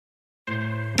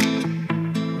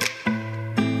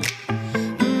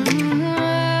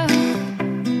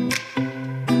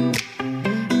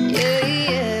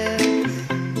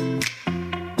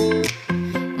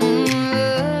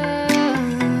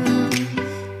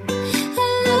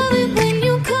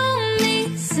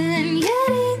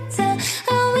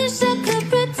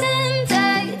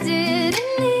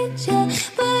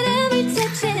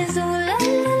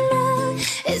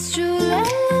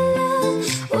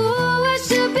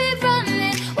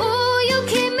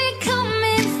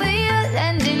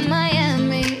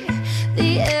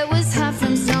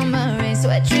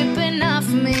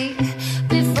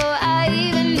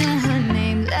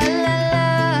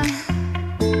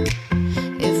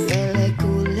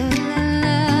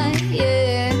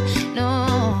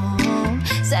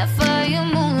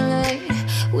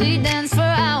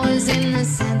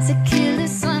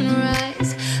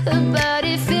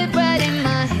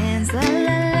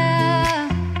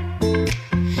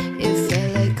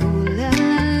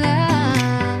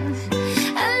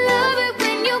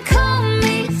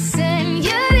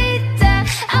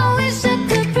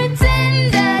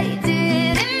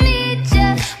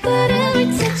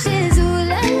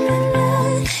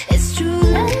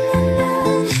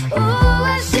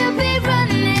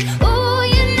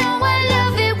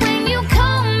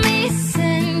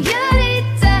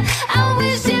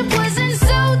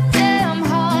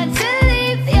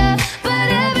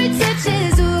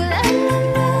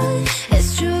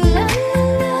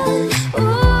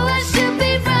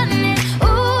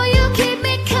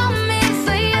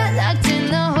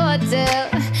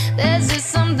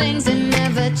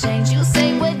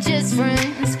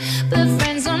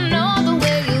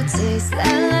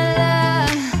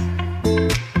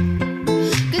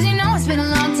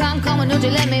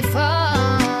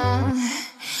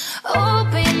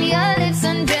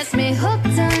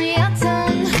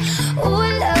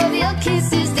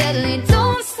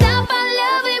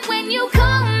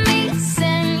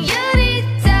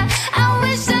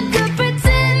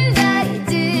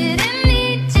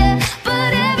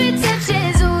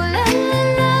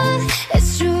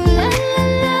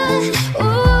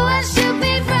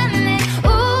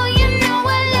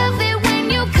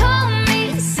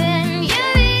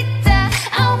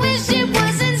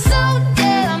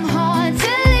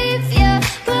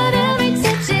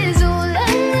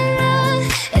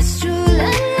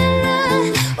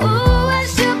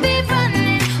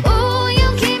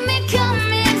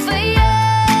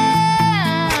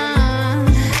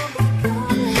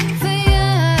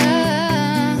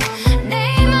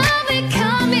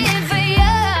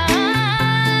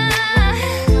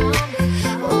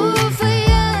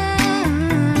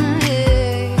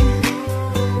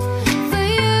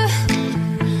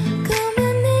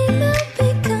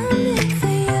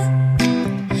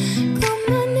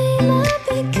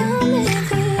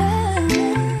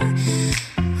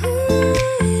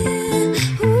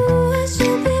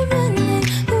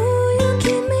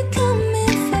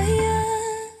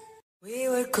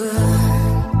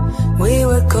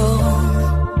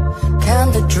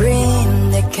a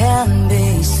dream that can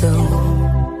be so.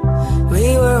 We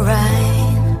were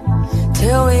right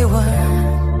till we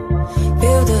weren't.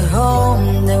 Build a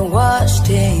home that was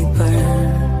deeper.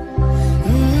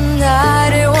 I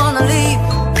didn't wanna leave,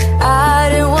 I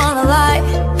didn't wanna lie.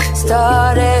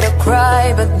 Started to cry,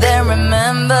 but then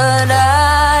remembered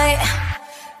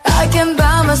I can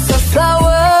buy myself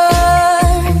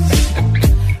flowers,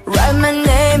 write my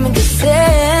name in the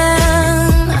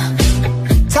sand,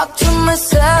 talk to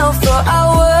myself for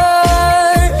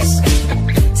hours,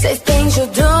 say things you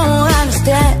don't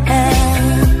understand.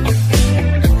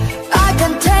 I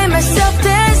can take myself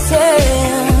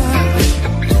dancing,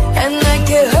 and I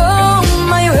can hold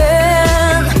my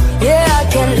hand. Yeah, I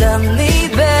can love me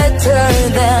better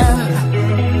than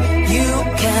you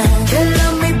can. Can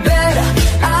love me better,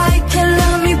 I can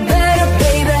love me better,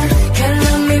 baby. Can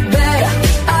love me better,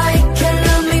 I can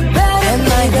love me better. And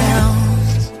my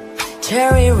gowns,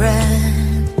 cherry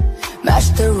red, match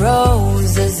the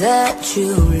roses that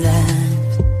you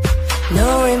left. No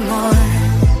remorse,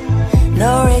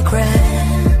 no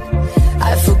regret,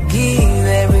 I forgive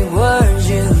every word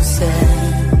you said.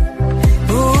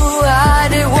 Ooh, I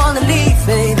didn't wanna leave,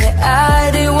 baby, I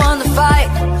didn't wanna fight.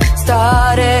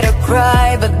 Started to cry,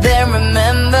 but then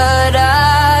remembered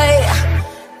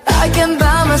I can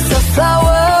buy myself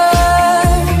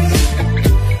flowers,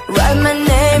 write my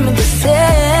name in the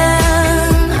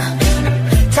sand,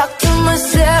 talk to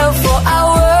myself for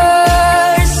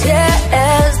hours.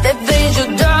 Yes, the things you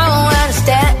don't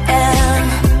understand.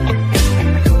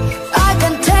 I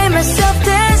can take myself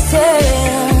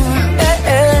dancing,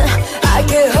 I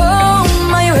can hold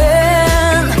my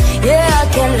hand. Yeah, I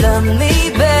can love me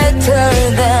better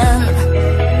than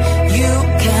you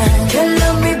can. Can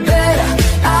love me better,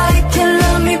 I can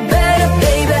love me better,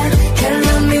 baby. Can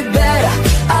love me better,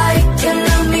 I can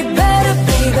love me better,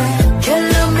 baby. Can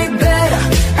love me better,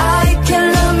 I can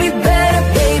love me better,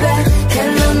 baby. Can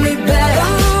love me better.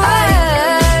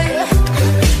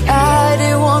 I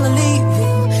didn't wanna leave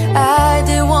you, I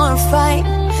didn't wanna fight.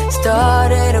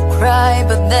 Started to cry,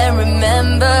 but then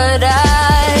remembered I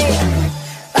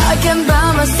can buy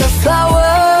myself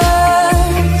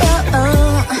flowers,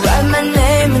 write my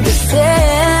name in the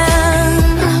sand,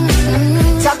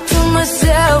 talk to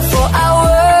myself for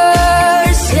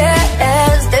hours.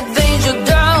 Yes, the things you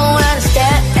don't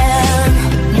understand.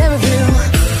 Never you,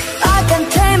 I can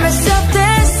take myself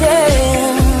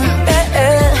dancing,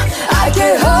 I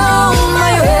can hold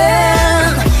my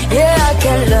hand. Yeah, I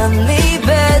can love me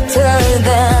better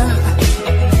than,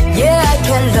 yeah, I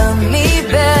can love me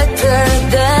better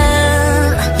than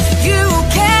you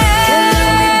can. Can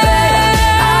love me better,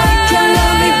 I can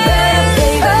love me better,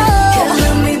 baby. Can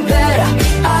love me better,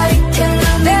 I can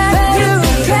love me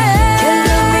better. Can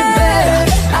love me better,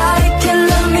 I can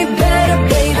love me better,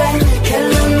 baby. Can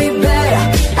love me better,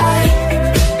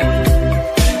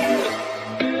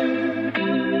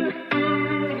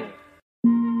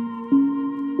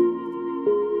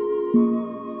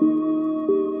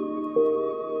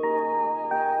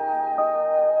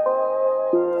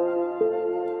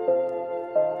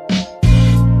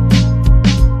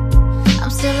 I'm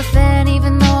still a fan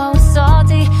even though I was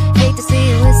salty. Hate to see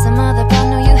you with some other, but I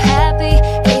know you happy.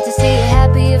 Hate to see you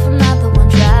happy if I'm not the one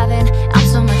driving. I'm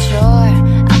so mature,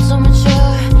 I'm so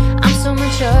mature, I'm so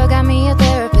mature. Got me a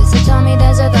therapist that told me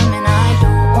there's a them and I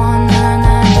don't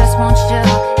wanna, I just want you.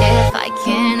 If I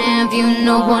can have you,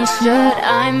 no one should.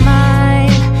 I might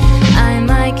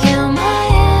kill my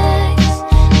ex.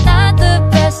 Not the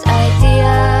best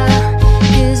idea.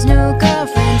 His new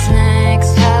girlfriend's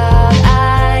next. How'd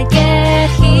I get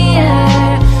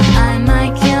here? I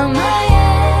might kill my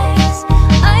ex.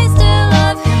 I still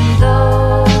love him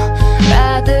though.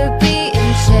 Rather be in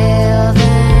jail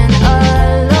than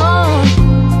alone.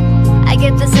 I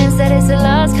get the sense that it's a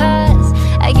lost cause.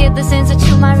 I get the sense that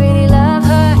you might really love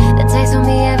her. The text will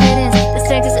be evidence, the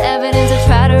sex is evidence. I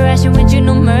try to ration with you,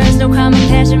 no mercy, no common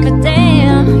passion. But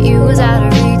damn, you was out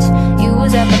of reach. You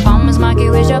was at the farmer's market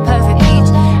with your perfect peach.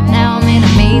 Now I'm in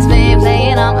amazement,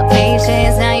 playing all my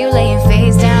patience. Now you laying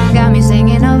face down, got me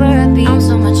singing over a beat. I'm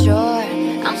so mature,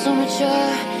 I'm so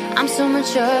mature, I'm so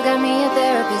mature. Got me a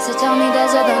therapist to tell me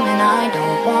there's a them and I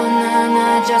don't wanna,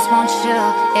 I just want you.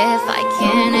 If I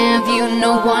can't have you,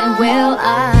 no one will.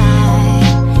 I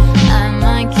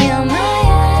might kill my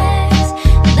ex.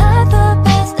 Not the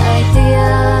best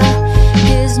idea.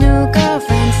 His new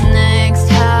girlfriend's next.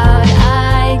 How'd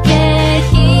I get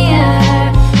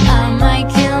here? I might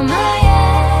kill my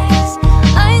ex.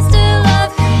 I still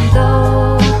love him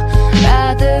though.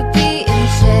 Rather be in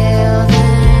jail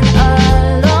than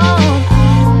alone.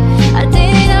 I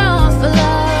did it all for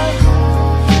love.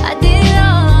 I did it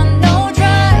all on no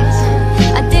drugs.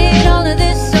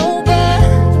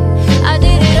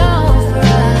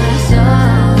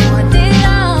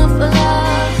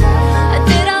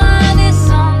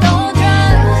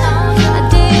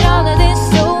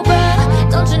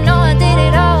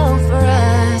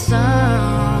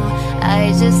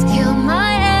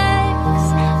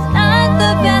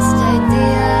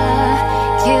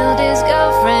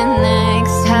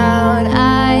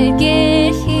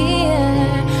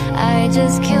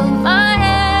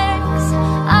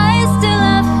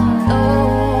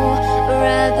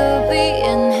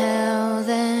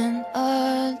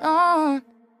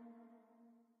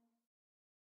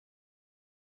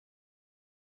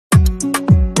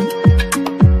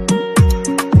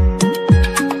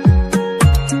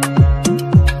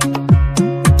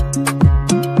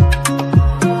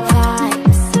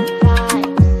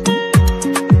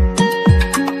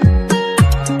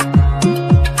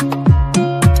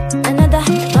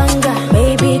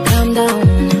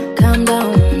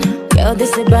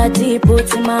 your body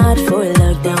puts him out for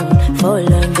lockdown,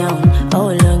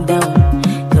 oh lockdown.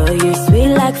 Girl, you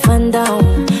sweet like fun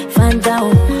down.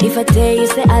 If I tell you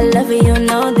say I love you, you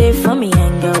know they from me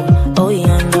and go, oh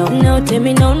yeah, no. No, tell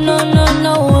me no, no, no,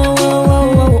 no, oh,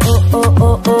 oh, oh, oh,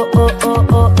 oh, oh, oh, oh, oh,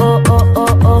 oh, oh, oh,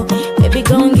 oh, oh. Baby,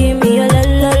 gon' give me a la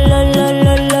la la la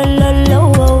la la la la,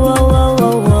 oh, oh, oh,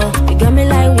 oh, oh. You got me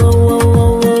like whoa, whoa,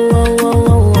 whoa, whoa, whoa,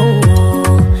 whoa,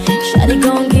 whoa. Shawty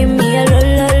gon' give me a la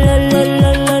la la la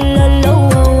la la la la, oh,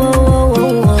 oh,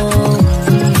 oh,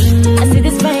 oh. I see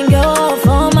this fine girl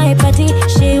for my party,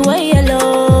 she way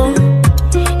yellow.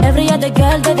 Every other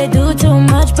girl that they do too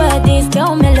much, but this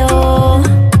girl mellow.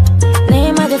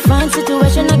 Name of the fine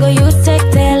situation, I go use tech,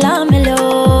 tell I'm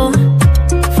mellow.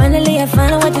 Finally I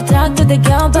find a way to talk to the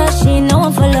girl, but she ain't no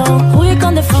one follow. Who you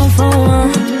on the phone for?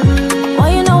 Why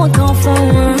you know I come from?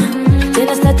 Then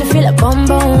I start to feel a bum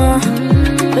bum.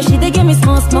 But she they give me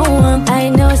small I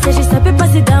know, say she stop it,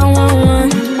 pass it down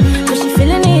but she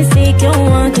feeling insecure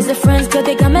cause her friends got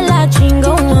they got me like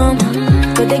chingo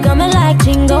but they got me like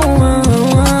chingo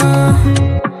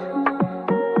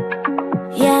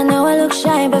Yeah, I know I look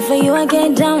shy, but for you I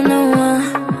get down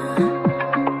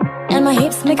and my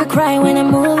hips make her cry when I'm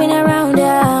moving around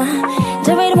her.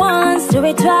 Do it once, do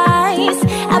it twice,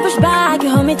 I push back, you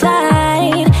hold me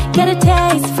tight. Get a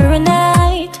taste for a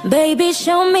night. Baby,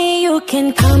 show me you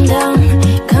can calm down,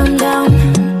 calm down.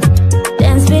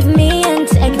 Dance with me and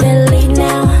take the lead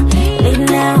now, lead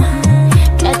now.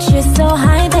 Got you so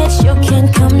high that you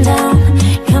can't come down,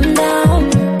 come down.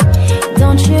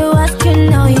 Don't you ask, you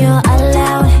know you're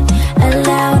allowed,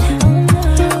 allowed.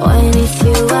 When it's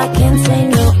you I can't say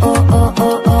no, oh, oh,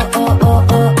 oh, oh, oh, oh,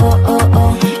 oh, oh, oh,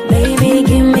 oh. Baby,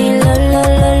 give me la, la,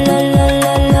 la, la, la,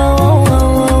 la, la, oh, oh, oh,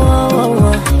 oh,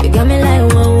 oh. You got me like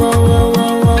whoa, whoa, whoa,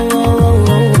 whoa, whoa, whoa,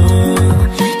 whoa, whoa.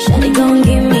 Shawty gon'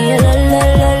 give me a la, la,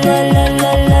 la, la, la,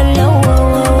 la, la, la, oh,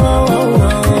 oh, oh,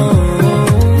 oh.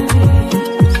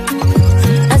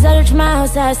 As I reach my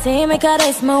house, I see me got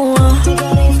a small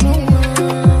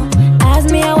As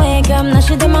me I wake up, now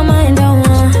she did my mind on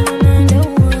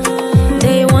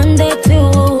Day one, day two,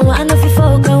 I know if you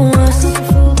focus.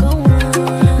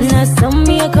 Now send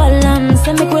me a column,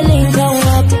 send me quick link go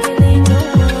up.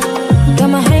 Got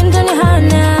my hand on your heart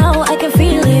now, I can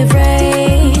feel it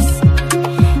race.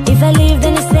 If I leave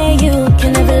then you say you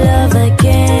can never love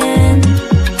again.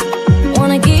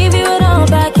 Wanna give you it all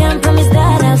back, can't promise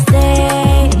that I'll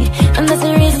stay. And that's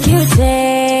a risk you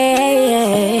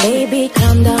take. Baby,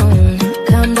 calm down,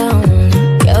 calm down.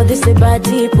 Yo, this the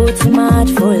body put too much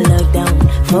for lockdown,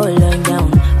 oh lockdown.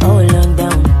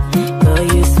 Girl,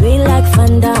 you sweet like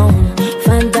fun down.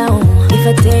 If I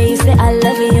tell you say I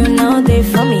love you, you know they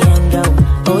from me and go,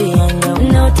 oh yeah, no.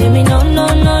 No, tell me no, no,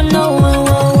 no, no, oh,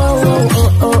 oh, oh,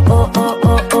 oh, oh, oh, oh,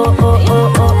 oh, oh, oh,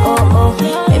 oh, oh, oh, oh.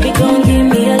 Baby, gon' give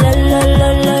me a la, la, la,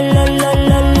 la, la, la, la,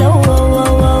 la, oh, oh,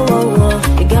 oh, oh, oh.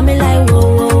 You got me like whoa,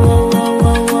 whoa, whoa, whoa,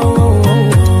 whoa, whoa, whoa, whoa.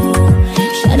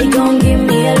 Shawty gon' give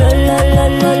me a la, la, la,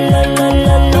 la, la, la, la,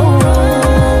 la, oh, oh,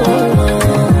 oh.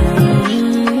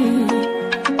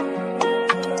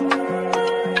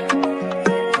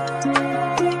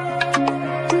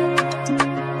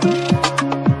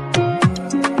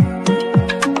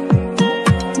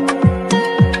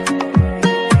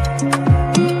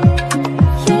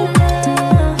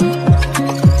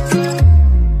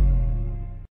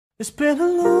 It's been a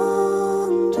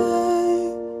long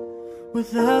day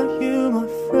without you, my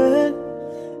friend,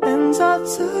 and I'll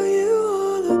tell you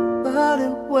all about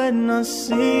it when I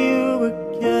see you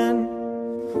again.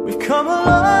 We've come a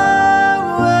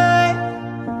long way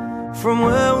from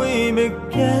where we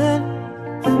began,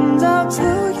 and I'll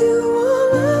tell you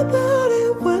all about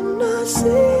it when I see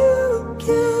you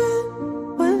again.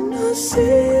 When I see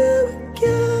you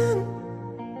again.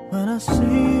 When I see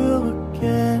you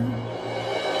again.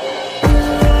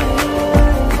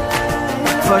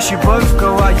 First you both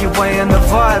go out your way and the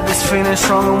vibe is feeling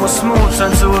strong and what's small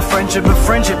turn to a friendship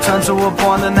turn to a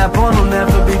bond, and that bond will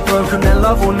never be broken, and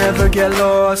love will never get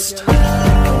lost.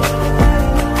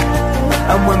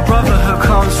 And when brotherhood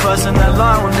comes first and that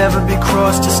line will never be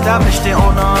crossed, established it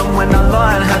on our own when that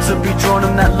line had to be drawn,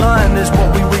 and that line is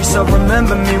what we reach, so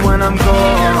remember me when I'm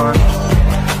gone.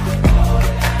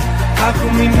 How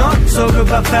can we not talk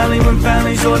about family when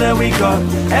family's all that we got?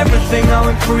 Everything I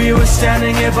went through, you were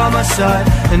standing here by my side,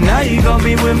 and now you gon'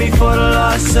 be with me for the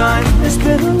last time. It's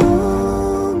been a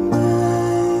long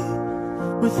day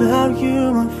without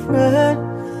you, my friend,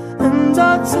 and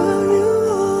I'll tell you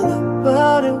all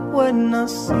about it when I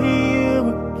see you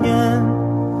again.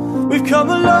 We've come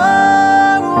a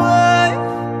long way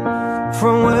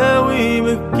from where we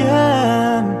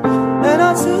began, and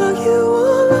I'll tell you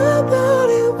all about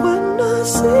it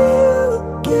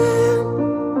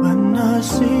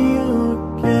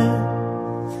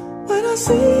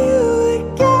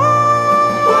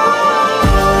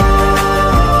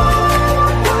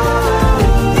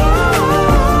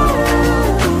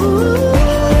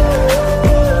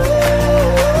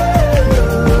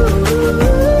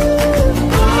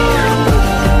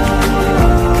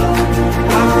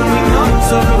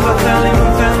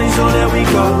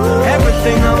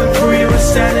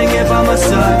standing here by my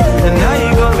side, and now you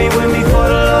gon' be with me for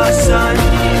the last time.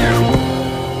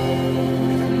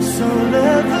 So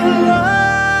let the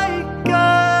light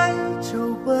guide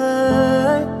your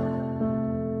way,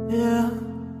 yeah.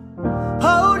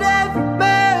 Hold every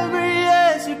memory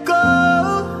as you go,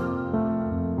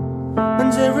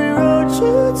 and every road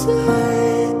you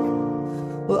take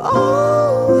will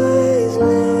always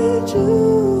lead you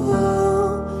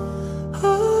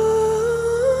home.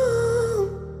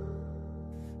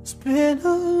 It's been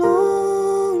a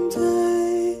long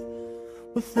day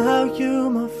without you,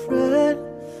 my friend,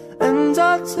 and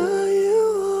I'll tell you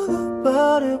all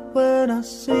about it when I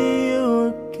see you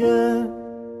again.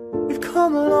 We've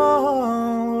come a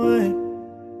long way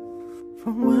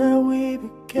from where we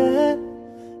began,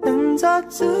 and I'll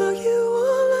tell you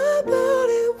all about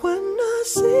it when I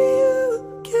see you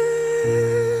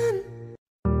again.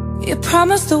 You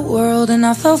promised the world and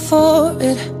I fell for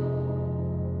it.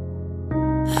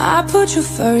 I put you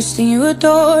first and you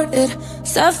adored it.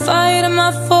 Set fire to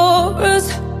my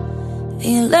forest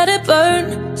and you let it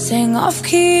burn. Sang off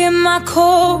key in my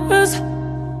chorus,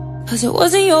 cause it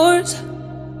wasn't yours.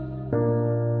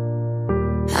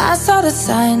 I saw the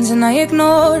signs and I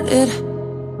ignored it.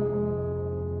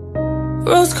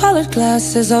 Rose-colored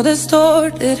glasses all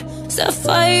distorted. Set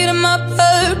fire to my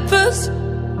purpose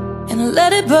and I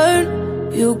let it burn.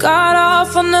 You got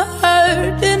off on the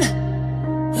hurting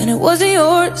when it wasn't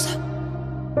yours.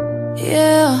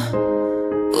 Yeah,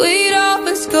 we'd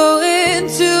always go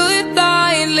into it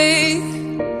blindly.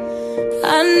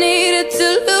 I needed to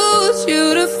lose you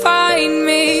to find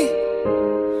me.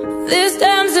 This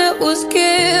dance that was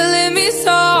killing me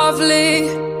softly.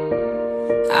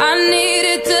 I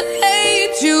needed to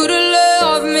hate you to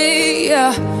love me,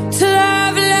 yeah. To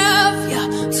love ya,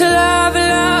 to love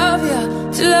ya,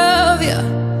 to love ya.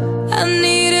 I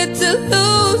needed to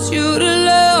lose you to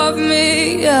love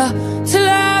me, yeah. To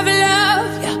love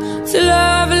ya, to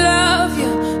love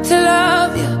ya, to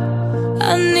love ya.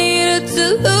 I needed to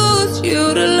lose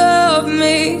you to love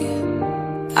me.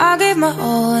 I gave my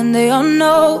all and they all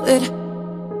know it.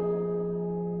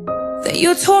 Then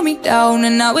you tore me down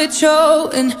and now it's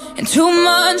showing. In 2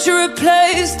 months you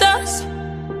replaced us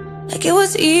like it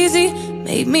was easy.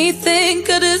 Made me think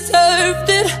I deserved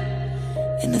it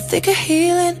in the thick of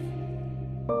healing.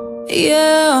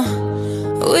 Yeah,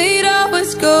 we'd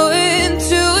always go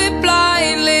into it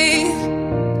blindly.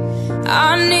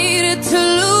 I needed to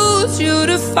lose you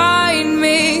to find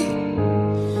me.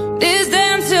 This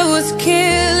dancer was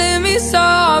killing me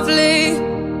softly.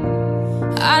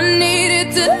 I needed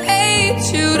to hate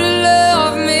you to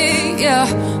love me, yeah.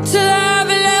 To love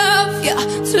ya,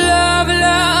 to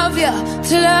love ya,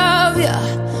 to love ya.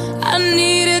 I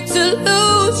needed to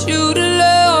lose you to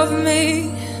love me.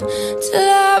 To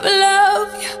love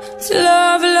ya, to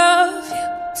love ya,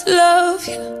 to love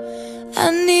ya. I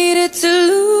needed to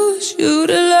lose you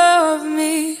to love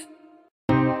me.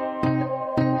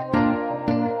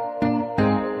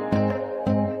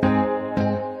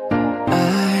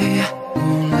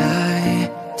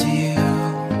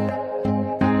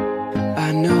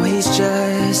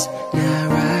 Just not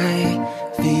right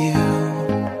for you.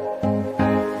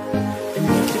 And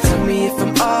you can tell me if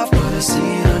I'm off, but I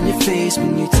see it on your face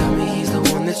when you tell me he's the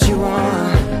one that you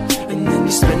want. And then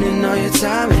you're spending all your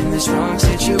time in this wrong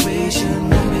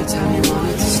situation. Every time you want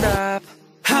it to stop.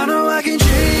 I know I can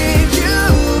treat you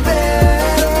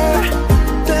better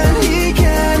than he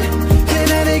can. And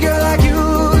any girl like you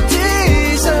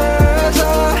deserves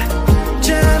a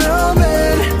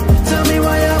gentleman. Tell me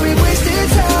why are we wasting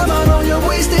time on all your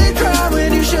wasted crime when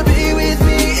you should be with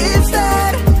me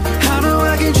instead. I know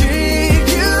I can treat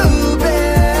you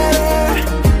better,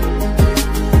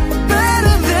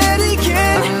 better than he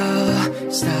can.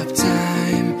 I'll stop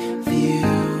time for you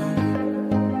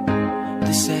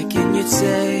the second you'd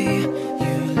say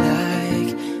you like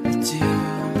me too.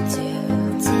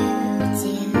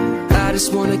 I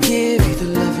just wanna give you the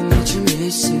loving that you're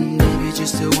missing, maybe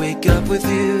just to wake up with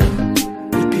you.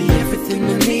 You'd be everything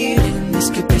to me, and this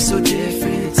could be so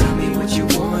different. Tell me what you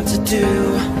want to do.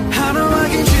 I know I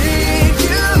can treat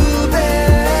you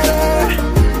better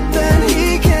than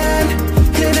he can.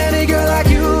 And any girl like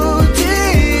you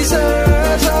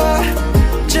deserves a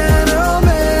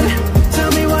gentleman.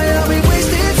 Tell me why are we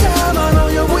wasting time on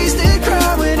all your wasted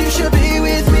crime when you should be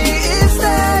with me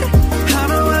instead. I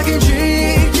know I can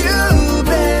treat you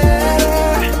better,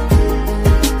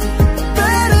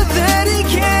 better than he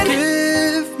can.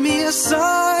 Give me a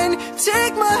sign,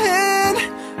 take my hand,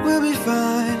 we'll be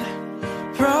fine.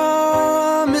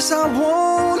 Promise I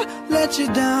won't let you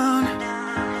down.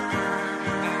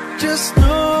 Just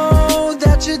know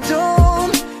that you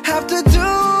don't have to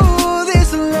do this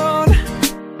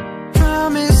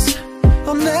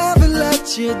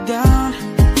you down.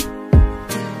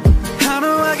 I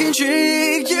know I can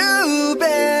treat you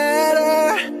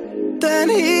better than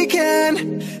he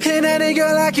can, and any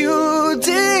girl like you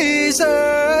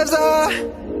deserves a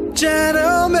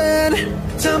gentleman.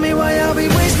 Tell me why I'll be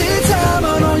wasting time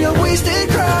on all your wasted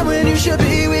crime when you should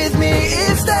be with me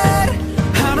instead.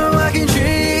 I know I can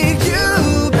treat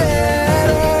you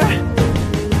better,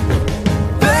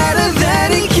 better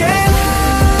than he can.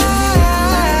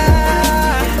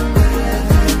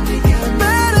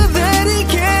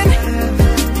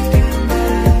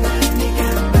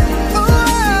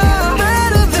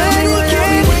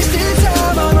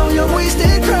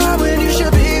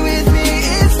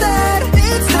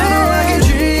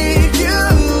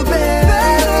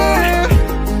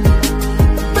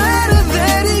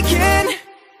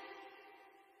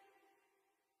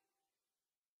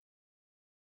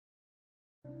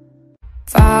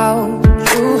 Found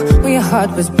you when your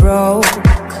heart was broke.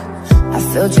 I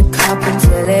filled your cup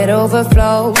until it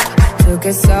overflowed. Took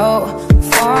it so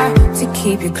far to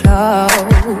keep you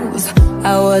close.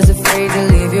 I was afraid to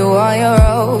leave you on your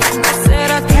own.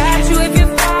 Said I'd catch you if you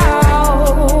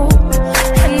fall,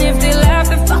 and if they laugh,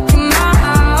 then fuck them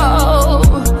out.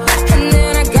 And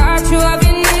then I got you off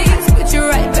your knees, put you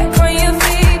right back on your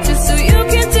feet, just so you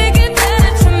can take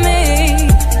advantage of me.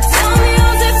 Tell me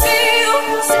how's it feel,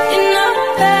 sitting up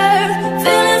there,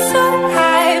 feeling so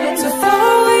high, but too far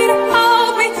away to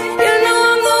hold me. You know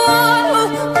I'm the one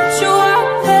who put you out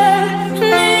there,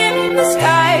 name in the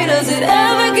sky. Does it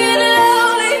ever get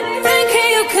lonely, thinking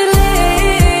you could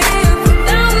live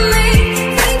without me,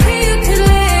 thinking you could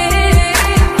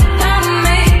live without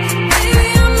me? Baby,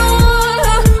 I'm the one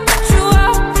who put you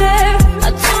out there. I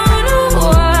don't know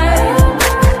why.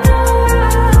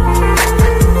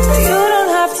 You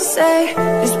don't have to say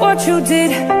just what you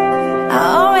did, I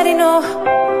already know. I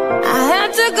had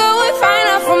to go and find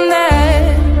out from there.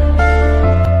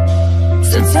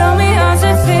 So tell me how's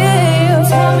it feel,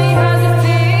 tell me how's it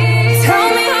feel, tell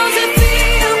me how's it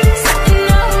feel, sitting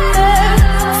up there,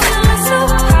 feeling so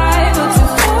high, but too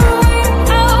far away to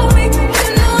hold me. You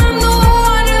know I'm the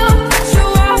one who put you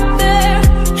out there,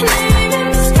 name in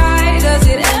the sky. Does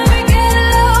it ever get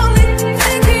lonely,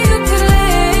 thinking you could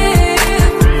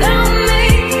live without me,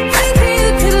 thinking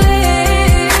you could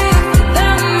live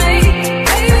without me?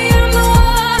 Baby, I'm the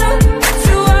one who put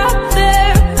you out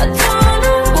there. I don't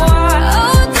know why,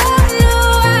 oh, don't know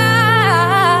why.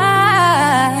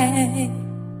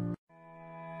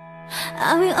 I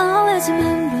will always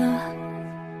remember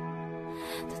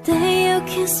the day you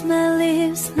kissed my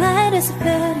lips, light as a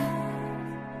feather.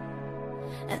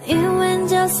 And it went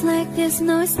just like this.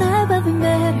 No, it's never been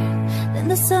better than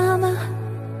the summer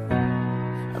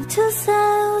of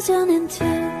 2002.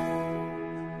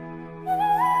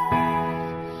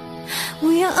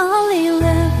 We are only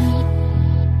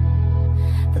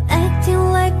 11, but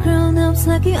acting like grown-ups,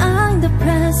 like you are in the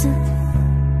present.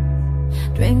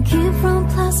 Drinking from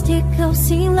plastic cups,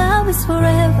 see love is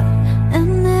forever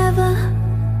and never.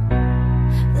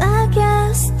 I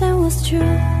guess that was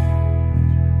true.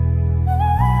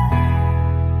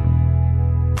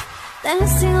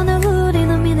 Dancing on the hood in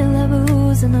the middle of a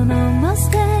woods, and on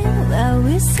almost day that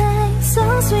we say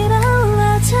so sweet, all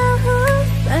our childhood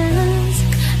friends.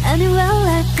 Anywhere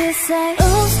like this, say,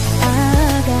 oops, I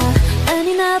got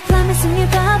any night promising you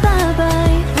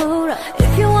bye-bye-bye. Hold up,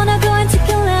 if you wanna go and take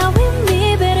a lap with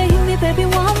me, better hit me, baby,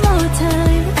 one more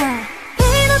time.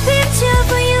 Paint a picture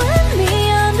for you and me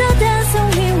on the dance floor,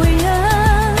 here we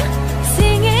are,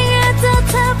 singing at the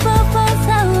top of both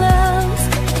our lungs.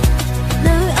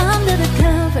 Now we're under the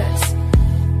covers.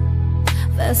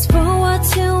 Fast forward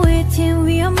to 18,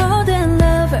 we are more than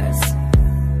lovers.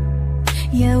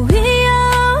 Yeah, we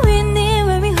are winning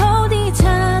when we hold each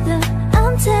other.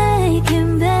 I'm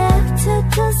taking back to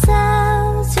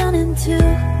 2002.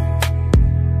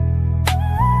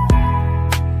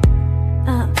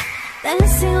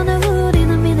 Dancing on the wood in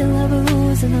the middle of a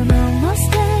woods, and on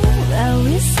almost day that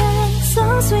we say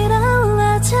so sweet, all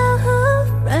our childhood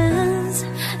friends.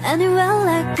 Anywhere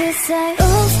like this, say,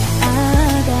 oops, I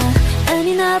got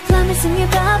any night promising you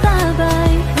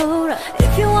bye-bye-bye. Hold up,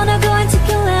 if you wanna go and take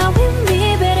a lap with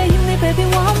me, better hit me, baby,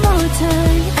 one more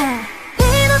time.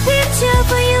 Paint a picture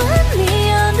for you and me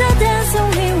on the dance floor,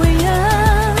 here we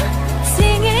are,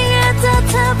 singing at the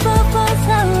top of both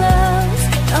our lungs.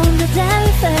 On the day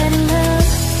we fell in love,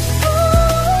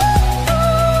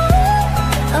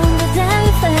 on the day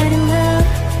we fell in love.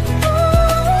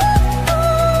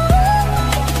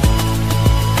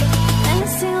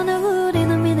 Dancing on the wood in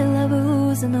the middle of a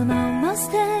woods, and on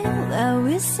almost day that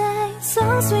we say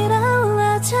so sweet, all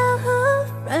our childhood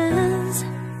friends.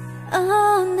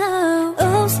 Oh no,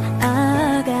 oops, I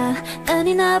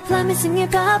stop, let me sing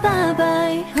it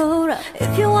bye-bye. Hold up.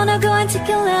 If you wanna go and take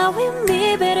it out with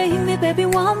me, better hit me, baby,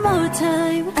 one more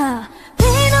time.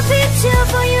 Paint a picture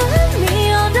for you and me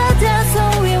on the dance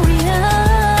floor where we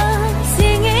are,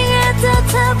 singing at the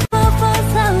top of our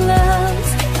lungs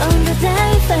on the day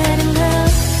we fell in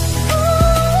love.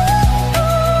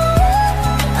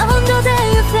 On the day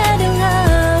we fell in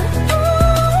love.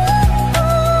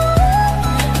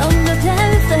 On the day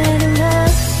we fell in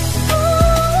love.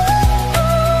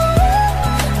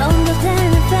 On the day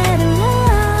we fell in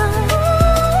love.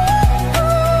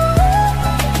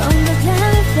 On the day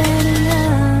we fell in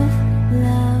love.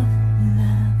 Love,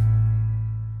 love.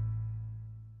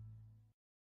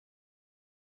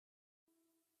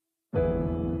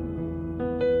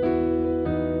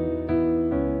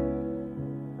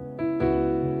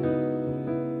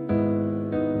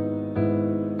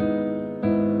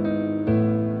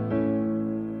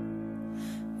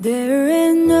 There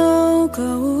is no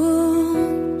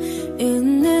gold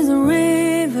in this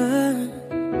river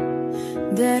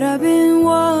that I've been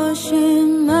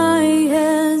washing my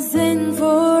hands in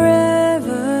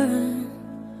forever.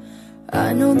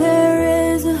 I know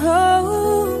there is a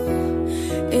hole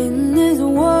in these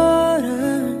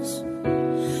waters,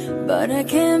 but I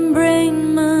can't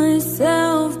bring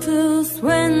myself to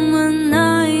swim when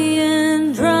I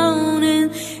am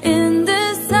drowning in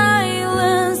this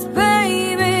silence.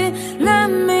 Baby, let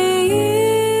me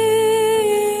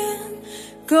in.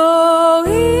 Go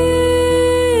easy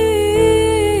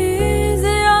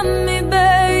on me,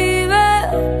 baby.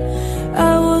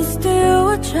 I was still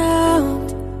a child,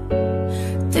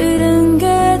 didn't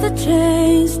get the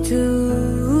chance to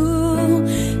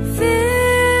feel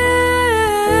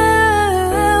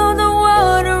the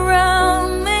water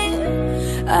around me.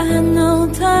 I had no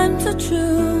time to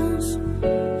choose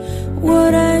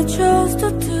what I chose to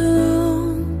do.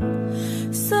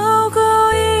 So go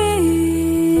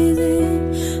easy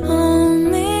on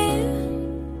me.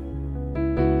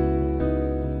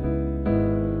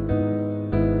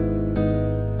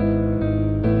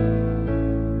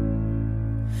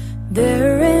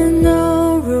 There is no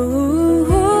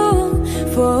room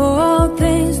for all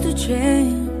things to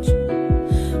change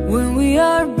when we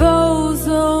are both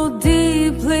so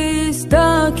deeply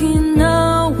stuck in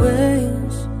our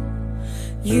ways.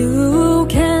 You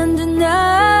can't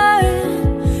deny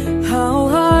how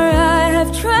hard I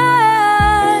have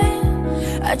tried.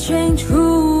 I changed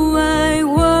who I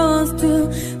was to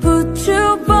put you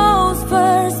both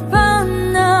first, but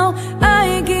now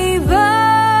I give up.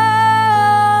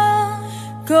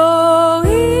 Go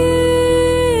easy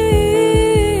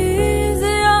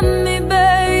on me,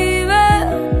 baby.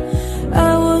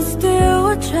 I was still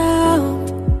a child,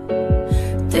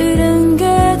 didn't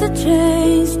get the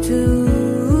chance to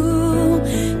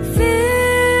feel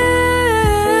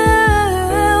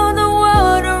the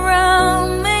water around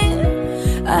me.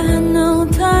 I had no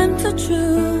time to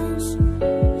choose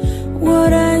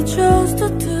what I chose to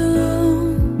do.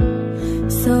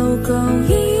 So go easy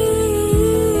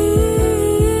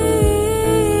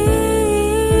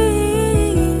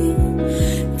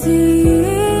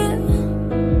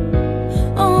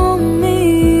on me.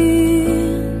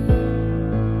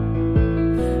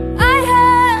 I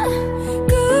had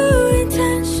good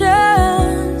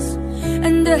intentions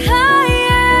and the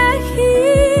highest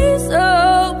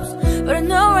hopes, but I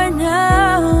know right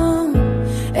now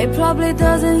it probably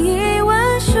doesn't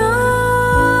even show.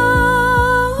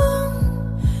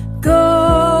 Go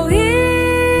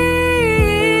easy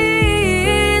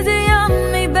on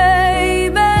me,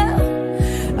 baby.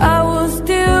 I was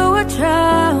still a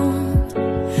child,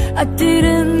 I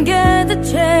didn't get the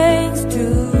chance to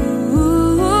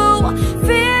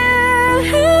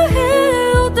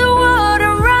feel the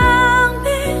water around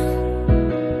me.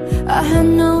 I had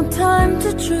no time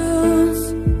to choose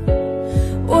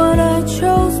what I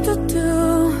chose to do.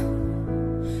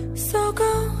 So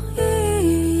go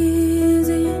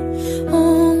easy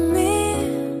on me.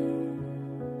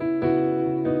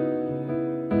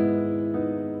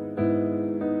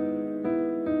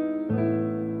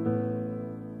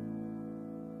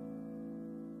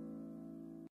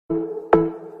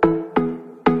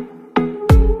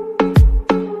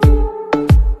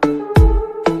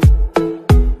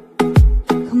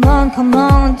 Come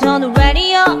on, turn the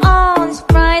radio on. It's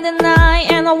Friday night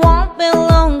and I won't be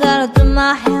long. Gotta do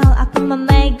my hair, I put my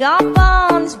makeup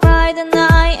on. It's Friday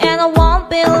night and I won't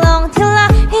be long till I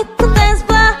hit the dance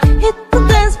floor, hit the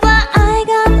dance floor. I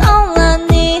got all I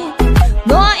need.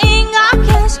 No, I ain't got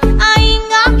cash, I ain't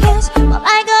got cash, but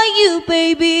I got you,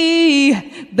 baby.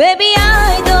 Baby, I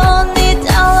don't need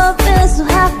all of this to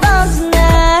have fun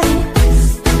tonight.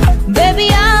 Baby,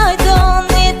 I don't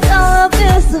need all of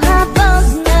this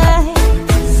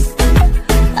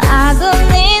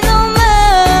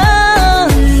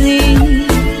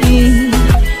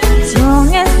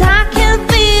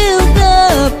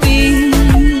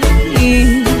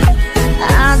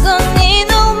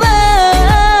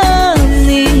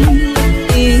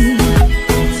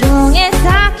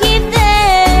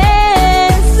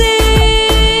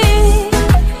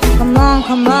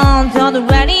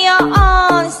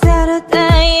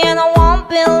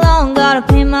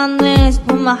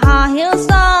my high heels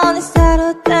on this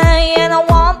Saturday, and I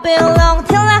won't be long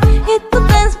till I hit the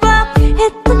dance floor,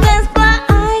 hit the dance floor.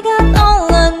 I got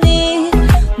all I need.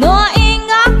 No, I ain't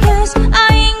got cash, I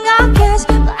ain't got cash,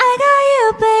 but I got you,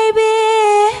 baby.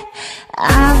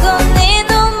 I don't need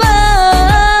no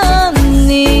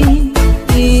money,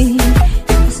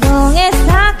 as long as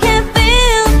I can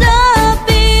feel the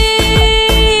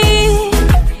beat.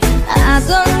 I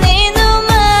don't need no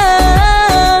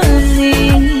money,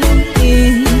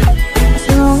 as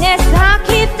long as I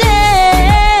keep dancing.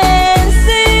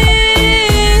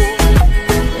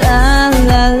 La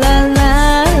la la la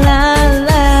la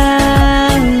la,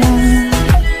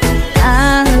 la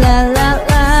la la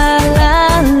la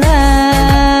la.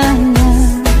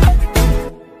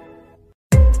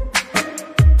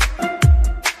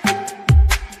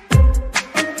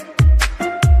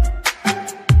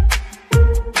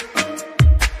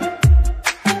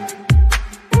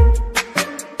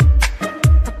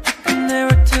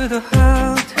 Never to the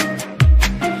heart.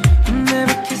 I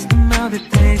never kissed a mouth that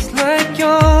tastes like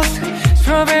yours.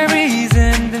 Strawberries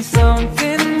and then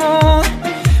something more.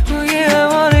 Oh yeah, I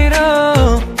want it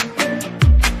all.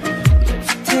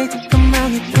 Let's take a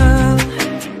mountain down.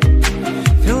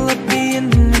 Fill up the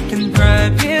end and we can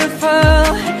private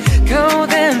file. Go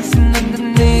dancing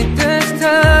underneath the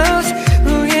stars.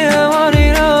 Oh yeah, I want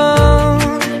it all.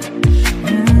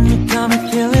 You got me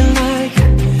feeling like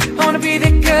I wanna be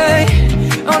the guy.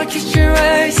 I wanna kiss your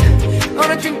eyes, I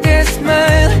wanna drink that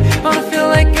smile, I wanna feel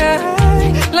like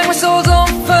my soul's on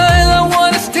fire. I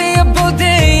wanna stay up all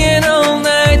day and all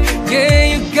night. Yeah,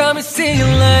 you got me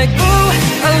singing like, ooh,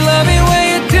 I love it when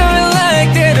you do it like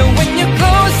that. And when you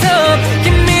close up,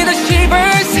 give me the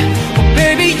shivers. Oh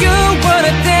baby, you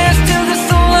wanna dance till the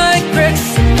sunlight cracks.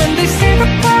 And when they say the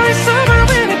party's over,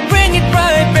 when they bring it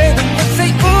right back, then I say,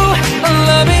 ooh, I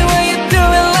love it when you do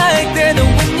it like that.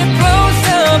 And when you close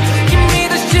up, give me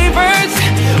the shivers.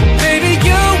 Oh baby,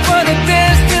 you wanna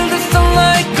dance till the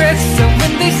sunlight cracks. So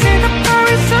when they say the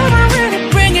party's over, when they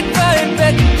bring it right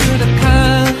back into the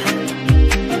car,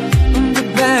 on the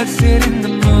backseat in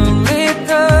the moonlit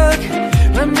dark,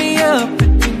 wrap me up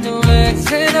between your legs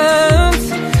and arms.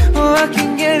 Oh, I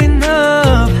can't get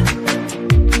enough.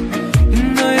 You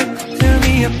know you could tear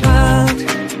me apart,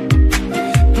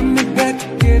 put me back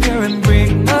together and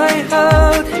break my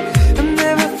heart. I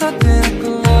never thought that I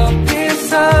could love this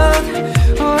hard.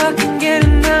 Oh, I can't get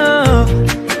enough.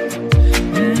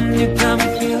 You got me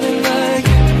feeling like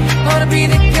I wanna be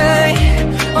the guy,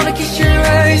 I wanna kiss your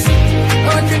eyes, I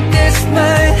wanna drink that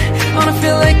smile, I wanna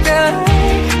feel like that,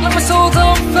 like my soul's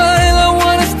on fire. I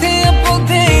wanna stay up all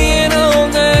day and all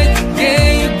night. Yeah,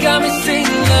 you got me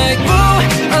singing like, ooh,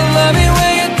 I love it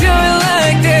when you do it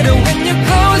like that. And when you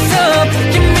close up,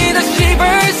 give me the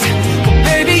shivers. Oh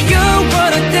baby, you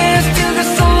wanna dance till the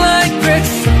sunlight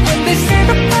cracks. And when they say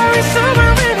the party's over,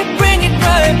 when they bring it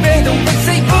right back, then we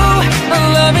say, ooh, I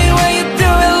love it when you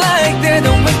do it like that.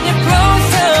 And when you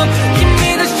close up, give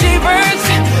me the shivers.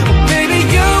 Oh baby,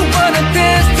 you wanna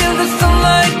dance till the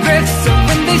sunlight cracks. So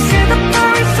when they say the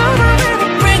party's over, when they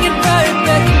bring it right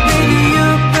back, baby, you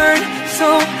burn so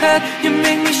hot, you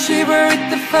make me shiver with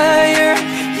the fire.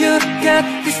 You got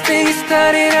this thing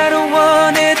started, I don't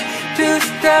want it to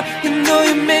stop. You know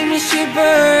you make me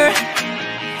shiver.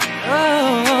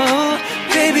 Oh,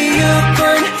 baby, you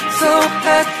burn so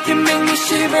hot, you make me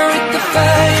shiver with the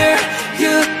fire.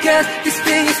 You got this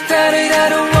thing started, I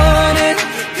don't want it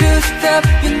to stop.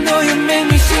 You know you make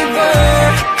me shiver.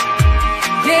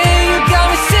 Yeah, you got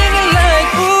me singing like,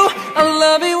 ooh, I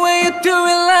love it when you do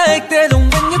it like that. And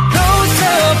when you close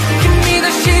up, give me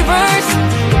the shivers.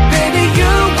 Baby,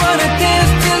 you wanna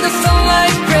dance till the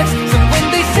sunlight cracks. So when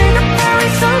they say the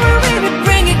party's over, baby,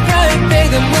 bring it right back,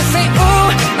 then we'll say, ooh,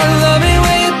 I love it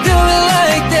when you do it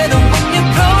like that. And when you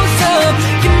close up,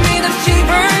 give me the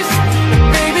shivers.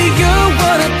 Baby, you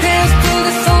wanna dance till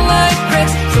the sunlight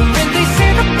cracks. So when they say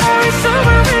the party's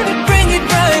over, baby, bring it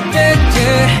right back,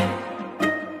 yeah.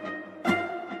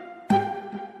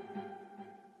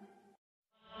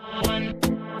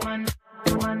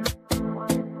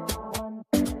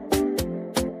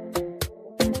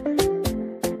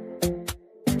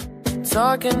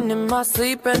 Talking in my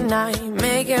sleep at night,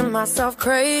 making myself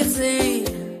crazy.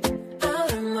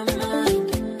 Out of my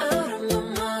mind, out of my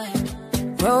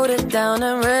mind. Wrote it down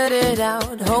and read it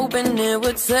out, hoping it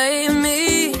would save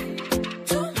me.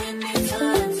 Too many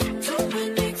times, too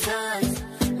many times.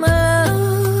 My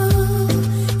love,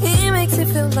 he makes it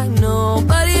feel like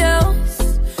nobody else,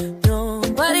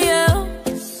 nobody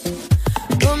else.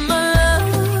 But my love,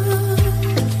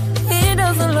 he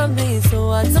doesn't love me, so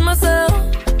I tell myself,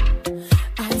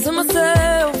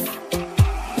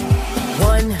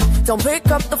 don't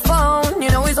pick up the phone. You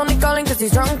know he's only calling cause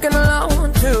he's drunk and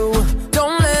alone. 2,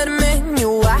 don't let him in,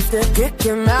 you have to kick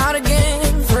him out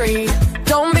again. 3,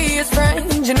 don't be his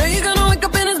friend. You know you're gonna wake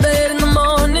up in his bed in the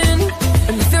morning,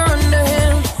 and if you're under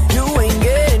him, you ain't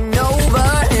getting over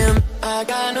him. I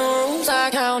got no rules, I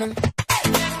count them.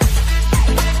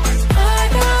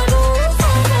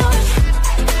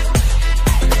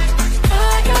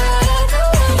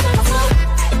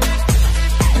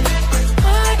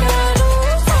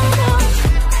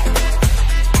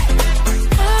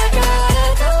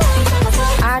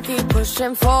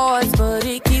 Pushing forwards, but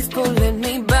he keeps pulling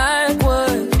me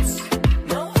backwards.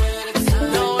 Nowhere to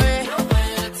turn, nowhere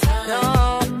to turn. No,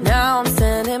 now I'm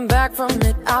standing back from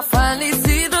it. I finally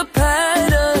see the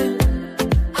pattern.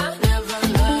 I never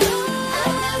loved,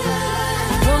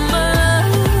 but my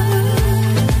love,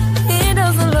 he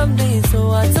doesn't love me, so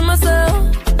I tell myself,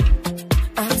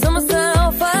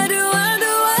 I do.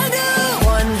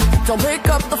 1, don't pick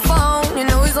up the phone. You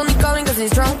know he's only calling cause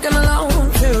he's drunk and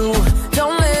alone. 2,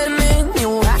 don't let him in,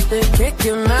 you have to kick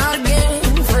him out again.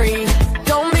 3,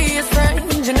 don't be his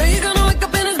friend. You know you're gonna wake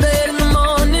up in his bed in the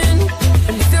morning,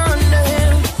 and if you're under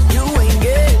him, you ain't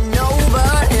getting over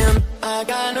him. I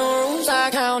got no rules,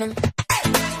 I count them.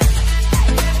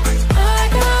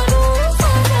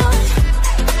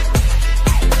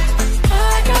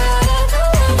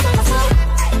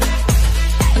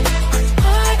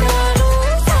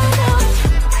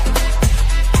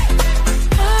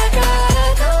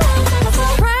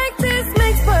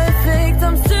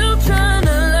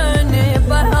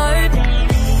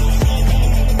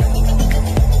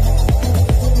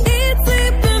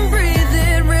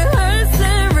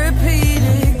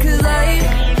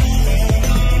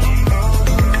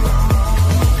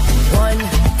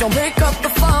 Don't pick up the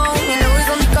phone. You know he's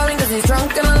only calling cause he's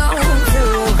drunk and alone.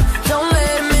 2, don't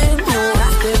let him in, you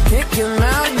have to kick him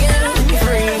out again.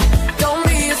 3, don't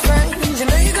be his friend. You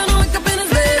know you're gonna wake up in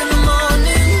his bed in the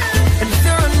morning, and if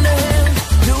you're under him,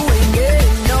 you ain't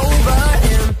getting over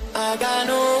him. I got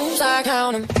no rules, I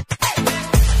count them.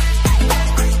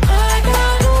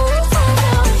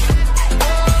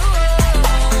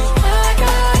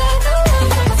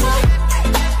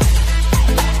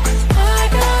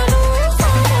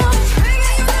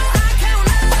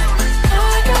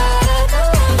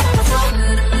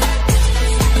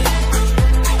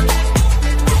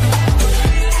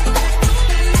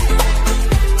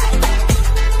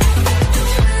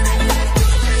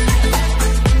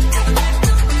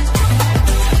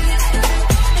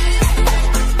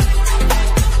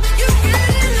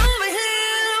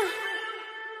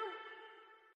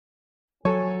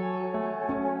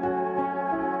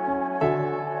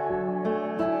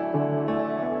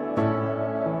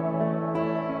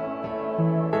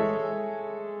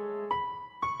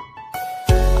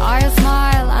 I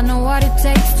smile, I know what it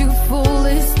takes to pull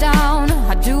this down.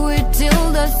 I do it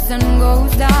till the sun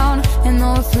goes down, and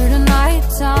all through the night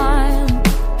time.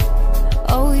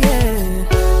 Oh yeah,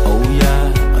 oh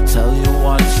yeah, I'll tell you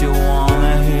what you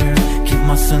wanna hear. Keep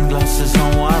my sunglasses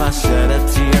on while I shed a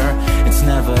tear. It's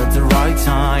never the right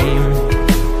time.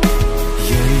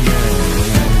 Yeah,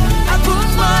 yeah. I put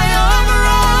my arm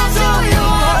around so you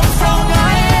know how strong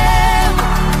I am.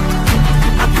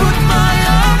 I put my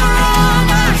arm around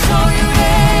and show you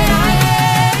that I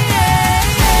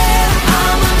am.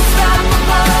 I'm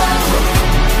unstoppable.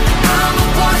 I'm a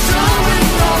Porsche with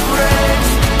no brakes.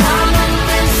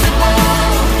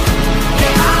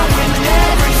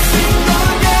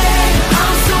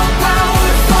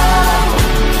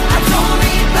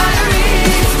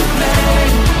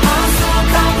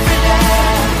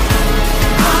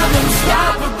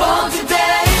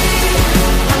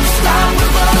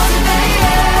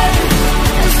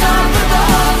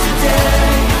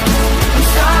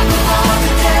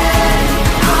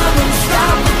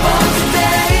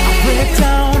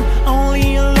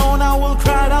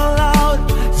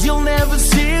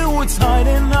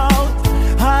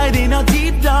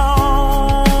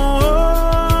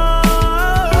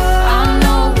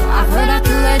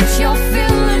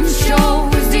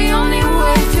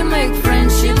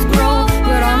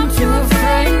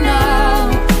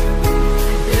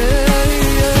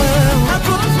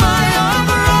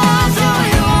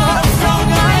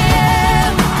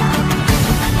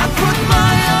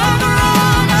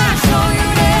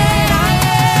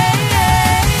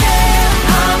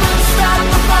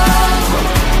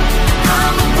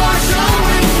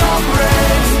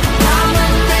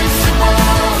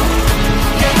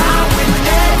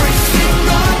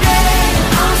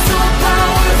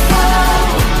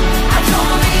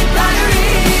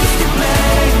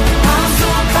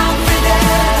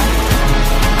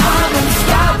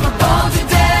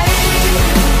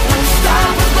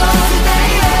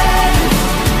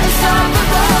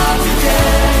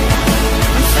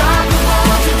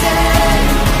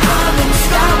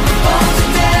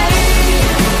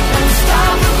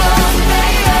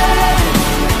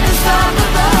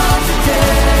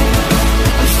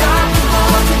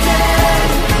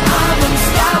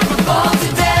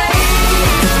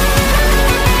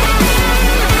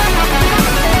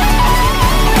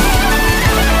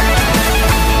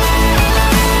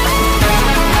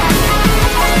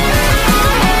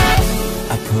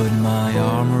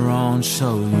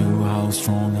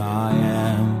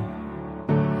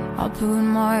 I'll put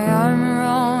my armor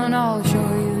on, I'll show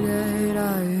you that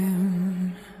I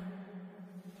am.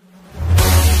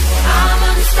 I'm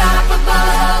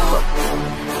unstoppable,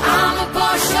 I'm a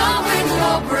Porsche with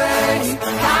no brakes.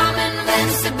 I'm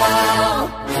invincible,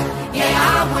 yeah,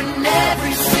 I win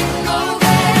every single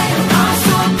game. I'm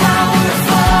so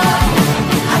powerful,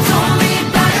 I don't need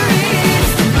batteries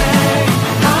to play.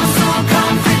 I'm so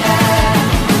confident,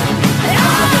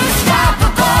 I'm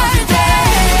unstoppable today.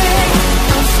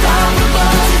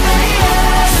 Unstoppable today,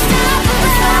 yeah.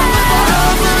 Unstoppable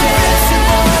today.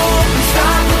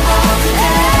 Unstoppable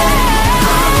today.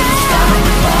 I'm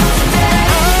unstoppable today.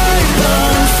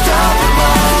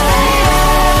 Unstoppable today, yeah.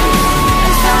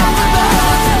 Unstoppable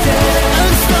today.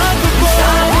 Unstoppable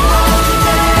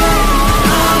today.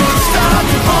 I'm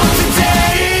unstoppable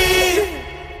today.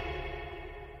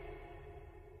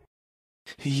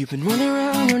 You've been running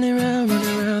around, running around,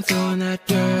 running around, throwing that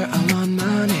dirt all on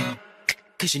my name.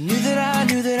 Cause you knew that I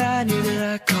knew that I knew that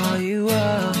I'd call you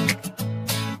up.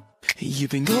 You've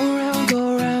been going around,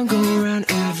 go around, go around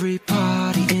every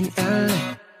party in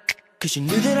LA. Cause you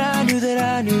knew that I knew that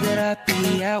I knew that I'd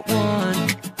be at one.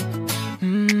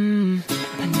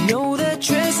 I know that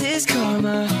dress is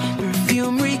karma,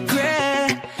 perfume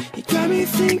regret. You got me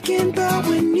thinking about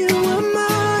when you were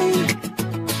mine.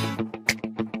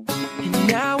 And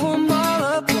now I'm all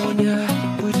up on ya,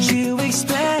 what you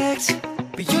expect?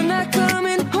 But you're not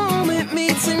coming home with me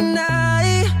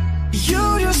tonight.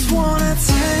 You just want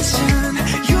attention,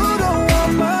 you don't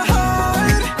want my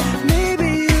heart. Maybe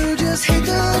you just hate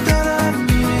the thought of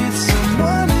me with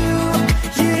someone new.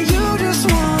 Yeah, you just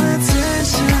want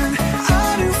attention,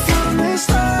 I do from the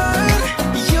start.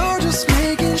 You're just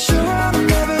making sure I'm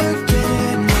never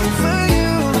getting over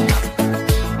you.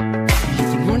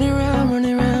 You've been running around,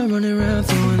 running around, running around,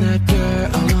 throwing that dirt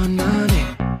all on my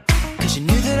name. Cause you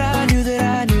knew that I knew that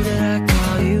I knew that I'd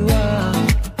call you up.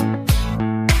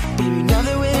 Baby, now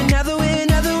that we're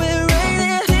right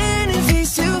there, standing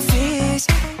face to face,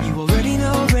 you already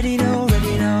know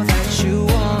that you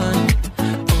won.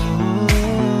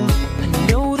 Oh, I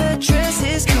know that dress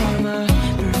is karma,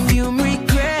 perfume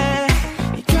regret.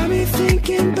 You got me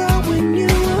thinking about when you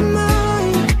were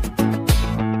mine.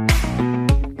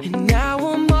 And now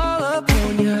I'm all up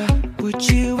on ya, what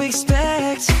you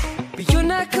expect? But you're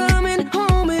not coming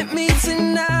home with me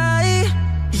tonight.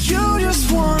 You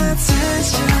just want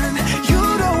attention, you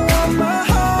don't want my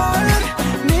heart.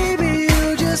 Maybe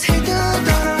you just hate the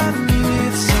thought of me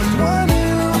with someone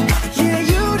new. Yeah,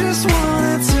 you just want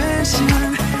attention,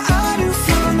 I do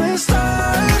from the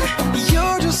start.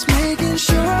 You're just making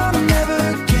sure I'm never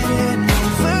getting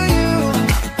over you.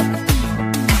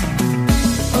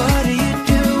 What are you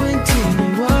doing to me?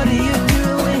 What are you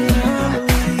doing?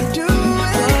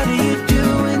 What are you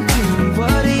doing to me?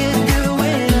 What are you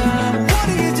doing? What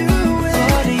are you doing?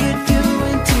 What are you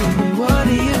doing to me? What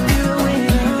are you doing?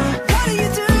 What are you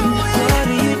doing? What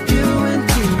are you doing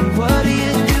to me? What are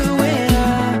you doing?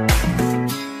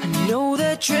 I know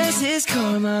that dress is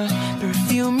karma,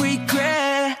 perfume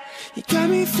regret. You got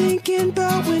me thinking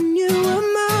about when you were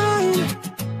mine.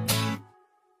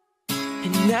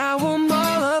 And now I'm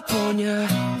all up on ya,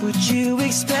 what you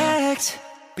expect?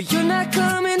 But you're not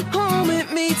coming home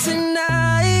with me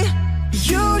tonight.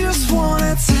 You just want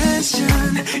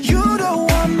attention, you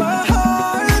don't want my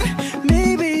heart.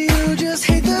 Maybe you just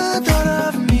hate the thought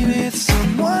of me with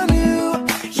someone new.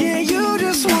 Yeah, you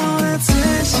just want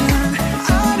attention,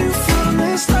 I do from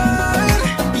the start.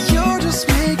 You're just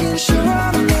making sure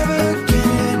I'm never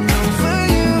getting over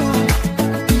you.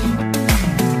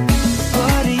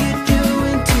 What are you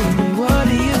doing to me? What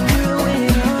are you doing?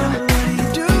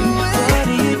 What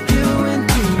are you doing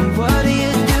to me? What are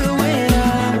you doing?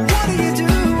 What are you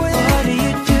doing? What are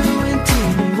you doing to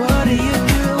me? What are you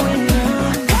doing?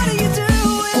 What are you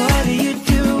doing? What are you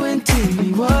doing to me?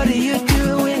 What are you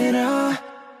doing?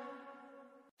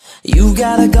 You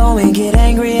gotta go and get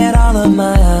angry at all of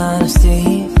my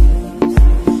honesty.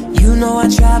 You know I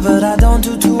try, but I don't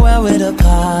do too well with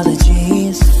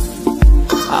apologies.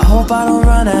 I hope I don't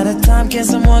run out of time, can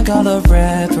someone call a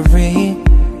referee?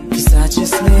 Cause I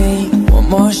just need one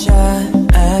more shot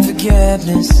at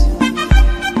forgiveness.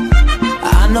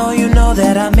 I know you know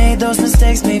that I made those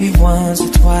mistakes maybe once or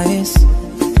twice.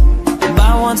 And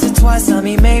by once or twice I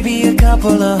mean maybe a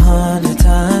couple of 100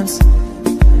 times.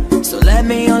 So let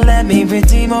me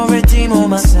redeem all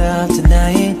myself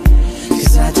tonight.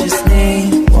 Cause I just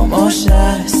need one more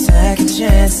shot, second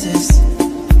chances.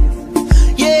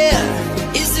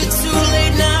 Yeah, is it too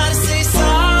late now to say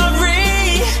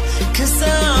sorry? Cause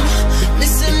I'm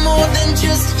missing more than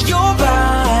just your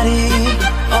body.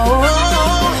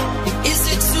 Oh, is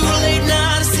it too late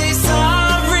now to say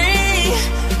sorry?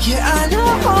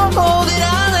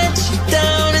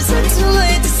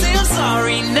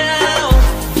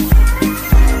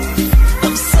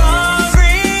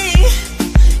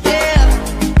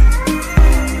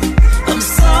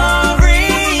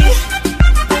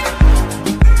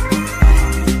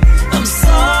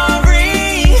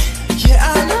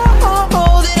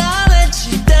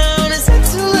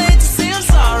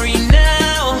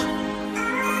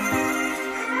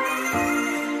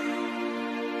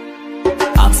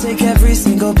 I'll take every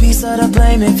single piece of the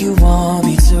blame if you want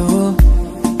me to.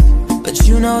 But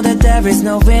you know that there is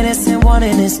no innocent one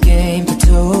in this game for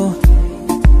two.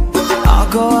 I'll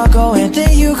go, and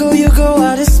then you go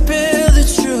out and spill the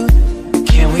truth.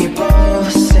 Can we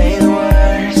both say the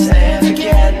words and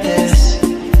forget this?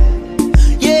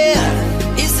 Yeah,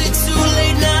 is it too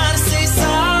late now to say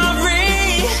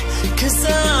sorry? 'Cause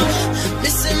I'm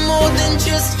missing more than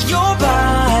just your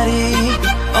body.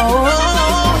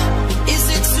 Oh, is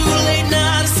it too late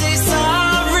now to say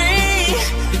sorry?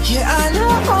 Yeah, I know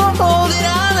that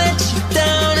I let you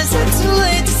down. Is it too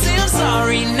late to say I'm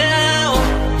sorry now?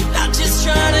 I'm just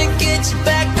trying to get you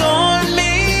back on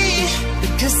me.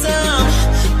 'Cause I'm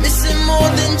missing more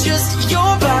than just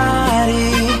your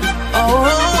body. Oh,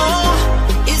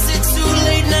 is it too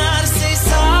late now to say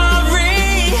sorry?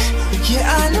 Yeah,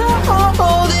 I know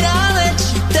that I let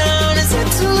you down. Is it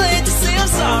too late to say I'm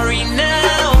sorry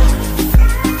now?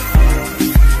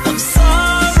 I'm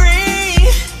sorry,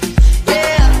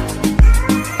 yeah.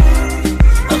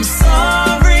 I'm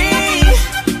sorry.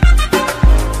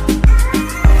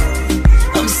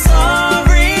 I'm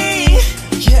sorry,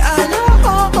 yeah, I know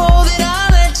that I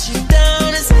let you down.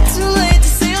 Is it too late to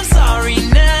say I'm sorry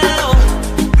now?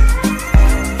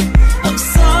 I'm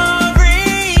sorry,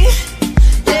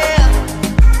 yeah.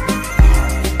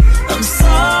 I'm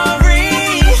sorry.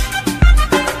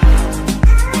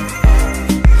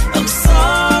 I'm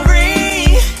sorry,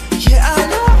 yeah, I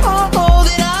know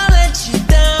that I let you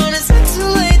down. Is it too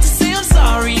late to say I'm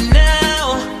sorry now?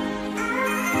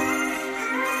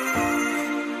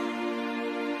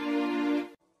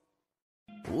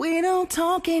 We don't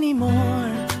talk anymore.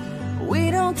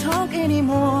 We don't talk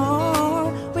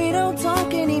anymore. We don't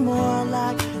talk anymore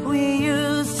like we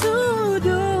used to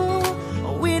do.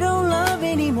 We don't love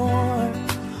anymore.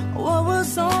 What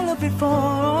was all of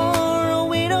before?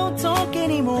 We don't talk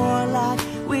anymore like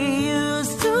we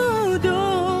used to do.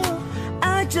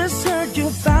 I just heard you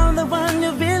found the one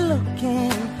you've been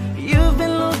looking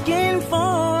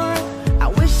for. I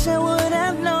wish I would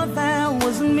have known that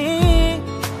wasn't me.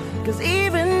 'Cause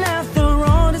even after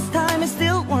all this time I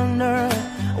still wonder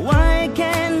why I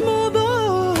can't move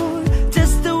on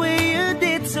just the way you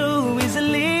did so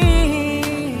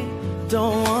easily.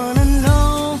 Don't wanna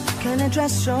know kind of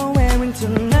dress you're wearing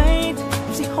tonight.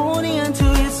 Is he holding on to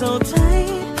you so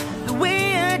tight the way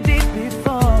I did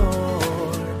before?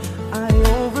 I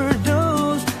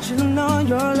overdosed, should've known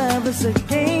your love was a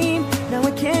game. Now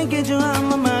I can't get you out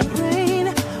of my brain.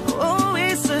 Oh,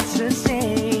 it's such a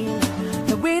shame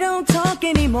that we don't talk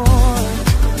anymore.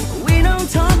 We don't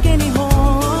talk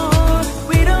anymore.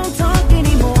 We don't talk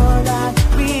anymore like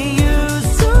we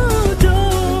used to do.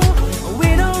 We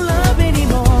don't love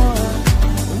anymore.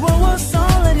 What was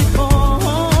all of it for?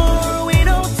 We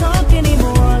don't talk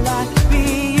anymore like we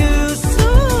used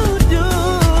to do.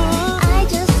 I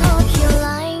just hope you're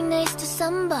lying next to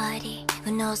somebody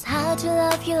who knows how to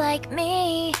love you like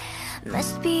me.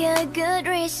 Must be a good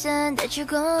reason that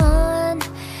you're gone.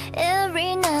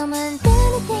 Every now and then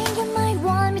I think you might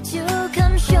want me to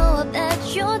come show up at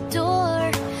your door.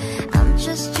 I'm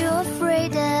just too afraid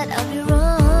that I'll be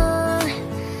wrong.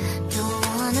 Don't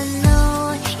wanna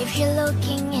know if you're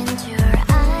looking into her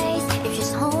eyes, if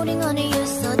she's holding on to you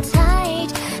so tight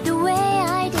the way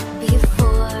I did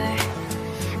before.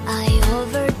 I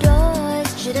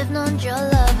overdosed, should've known your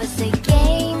love was a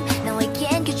game. Now I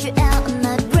can't get you out of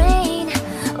my brain.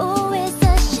 Oh, it's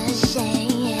such a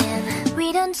shame. We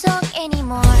don't talk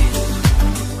anymore.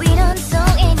 We don't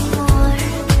talk anymore.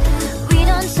 We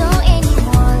don't talk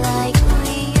anymore like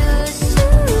we used to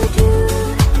do.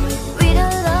 We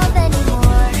don't love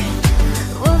anymore.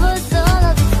 What was all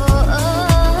of it for?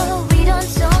 Oh, we don't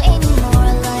talk anymore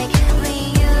like we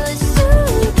used to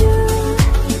do.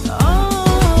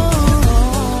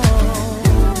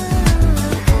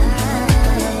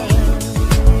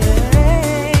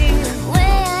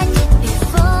 Way I did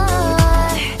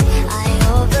before. I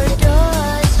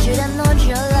overdosed, should've known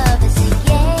your love is a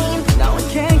game. Now I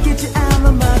can't get you out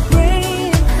of my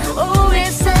brain. Oh,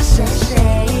 it's such a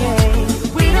shame.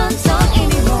 We don't talk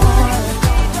anymore.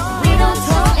 We don't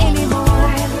talk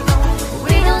anymore.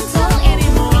 We don't talk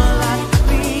anymore like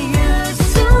we used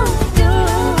to do.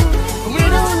 We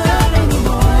don't love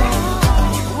anymore.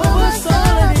 What was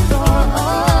all of it for?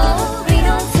 Oh, we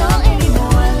don't talk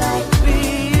anymore like We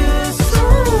used to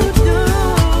do.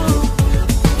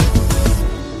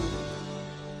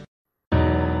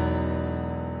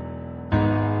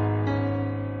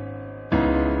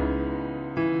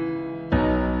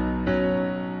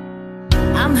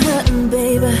 I'm hurting,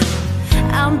 baby.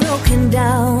 I'm broken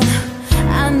down.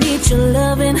 I need your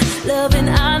loving,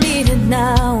 I need it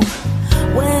now.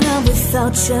 When I'm without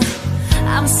without you,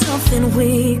 I'm something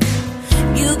weak.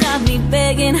 You got me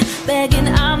begging, begging,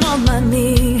 I'm on my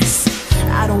knees.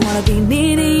 I don't wanna be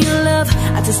needing your love,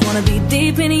 I just wanna be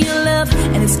deep in your love.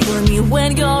 And it's killing me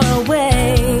when you're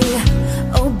away.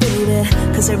 Oh baby,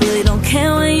 cause I really don't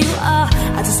care where you are,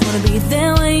 I just wanna be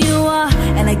there when you are.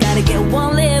 And I gotta get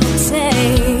one little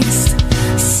taste.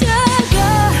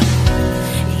 Sugar,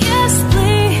 yes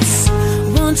please,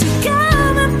 won't you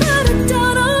come and put it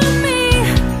down on me?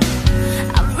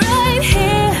 I'm right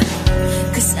here,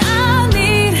 cause I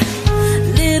need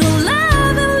little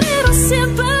love and little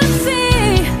sympathy.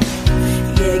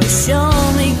 Yeah, you show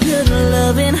me good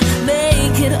loving,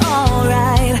 make it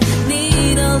alright.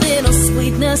 Need a little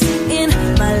sweetness in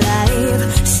my life.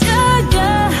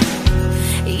 Sugar,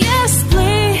 yes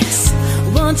please,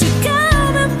 won't you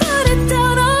come and put it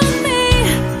down on me?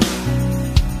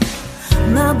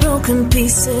 My broken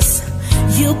pieces,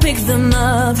 you pick them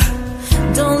up.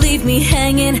 Don't leave me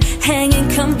hanging, hanging,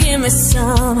 come give me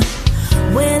some.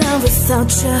 When I'm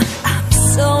without you, I'm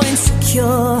so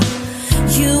insecure.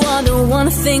 You are the one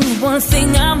thing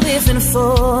I'm living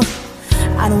for.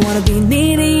 I don't wanna be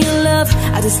needing your love,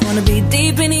 I just wanna be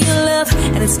deep in your love.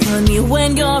 And it's killing me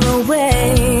when you're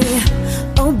away.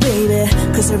 Oh baby,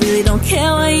 cause I really don't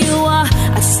care where you are,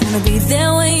 I just wanna be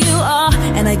there when you are.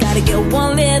 And I gotta get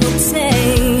one little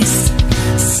taste.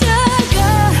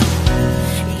 Sugar,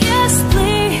 yes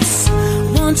please,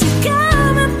 won't you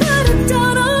come and put it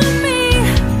down on me?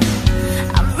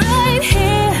 I'm right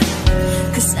here,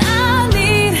 cause I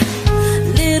need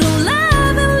little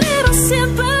love and little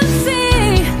sympathy.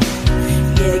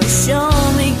 Yeah, you show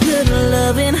me good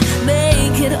loving,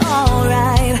 make it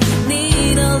alright.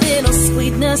 Need a little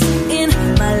sweetness in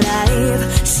my life.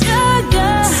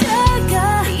 Sugar,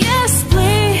 sugar, yes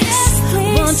please,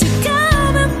 won't you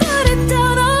come and put it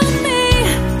down on me?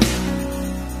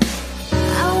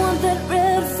 I want that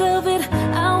red velvet,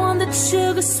 I want that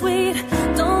sugar sweet.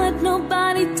 Don't let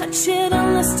nobody touch it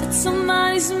unless it's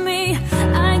somebody's me.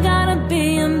 I gotta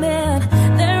be a man,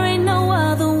 there ain't no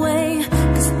other way.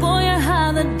 Cause boy, you're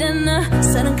hotter than a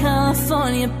Southern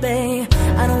California bay.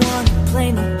 I don't wanna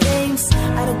play no games,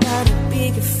 I don't gotta be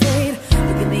afraid.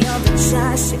 Look at me all the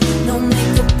shy shit, no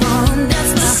makeup on,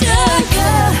 that's my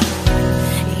sugar.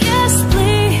 Yes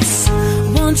please,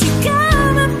 won't you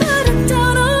come and put it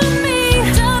down on me?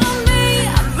 Down on me,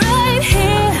 I'm right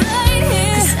here,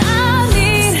 cause I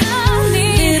need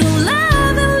little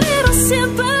love and little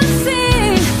sympathy.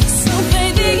 So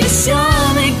baby, you show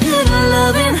me good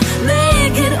loving,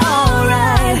 make it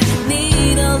alright.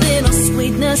 Need a little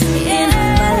sweetness in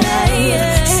my life.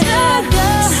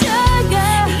 Sugar,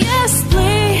 sugar, yes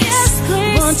please,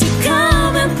 won't you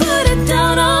come and put it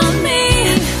down on me?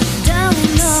 Down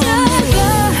on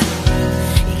sugar,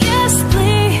 yes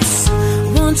please,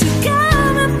 won't you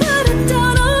come and put it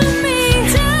down on me?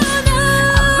 Down on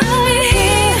I'm right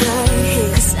here,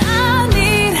 cause I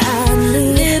need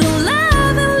little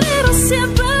love and little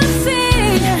sympathy.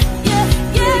 Yeah,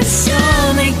 yeah, show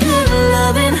me good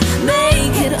loving,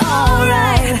 make it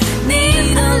alright.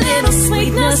 Need a little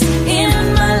sweetness in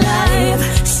my life.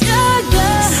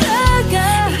 Sugar,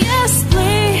 sugar, yes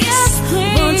please,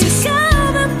 won't you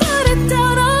come and put it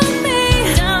down on me?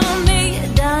 Down on me,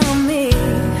 down on me.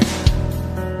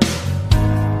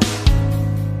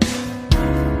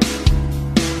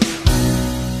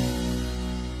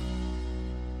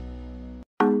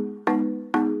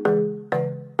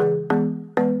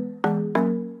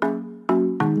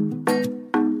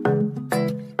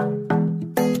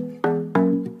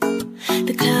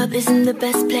 The club isn't the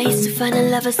best place to find a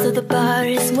lover, so the bar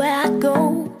is where I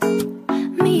go.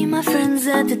 Me and my friends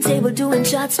at the table doing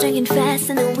shots, drinking fast,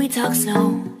 and then we talk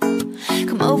slow.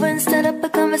 Come over and start up a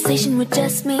conversation with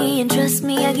just me, and trust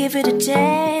me, I give it a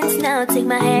chance. Now take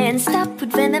my hand, stop,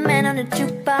 put Van the Man on the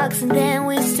jukebox, and then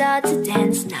we start to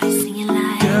dance. Now you're singing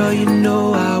like, Girl, you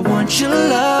know I want your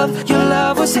love. Your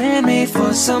love was handmade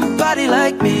for somebody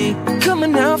like me. Come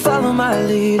on now, follow my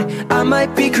lead. I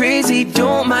might be crazy,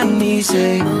 don't mind me.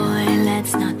 Say, boy,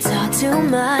 let's not talk too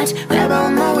much. Grab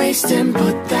on my waist and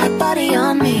put that body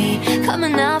on me. Come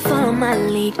on now, follow my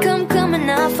lead. Come on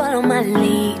now, follow my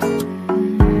lead.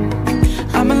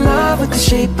 I'm in love with the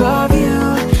shape of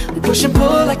you. We push and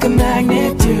pull like a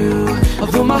magnet do.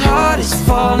 Although my heart is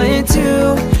falling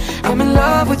too, I'm in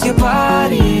love with your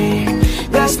body.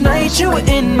 Last night you were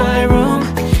in my room,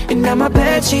 and now my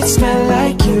bedsheets smell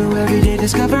like you. Every day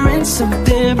discovering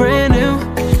something brand new.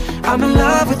 I'm in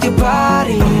love with your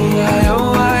body.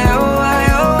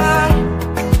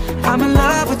 I'm in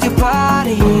love with your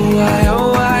body.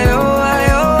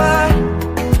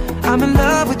 I'm in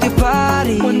love with your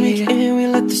body. 1 week in, we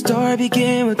let the story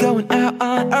begin. We're going out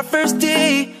on our first date.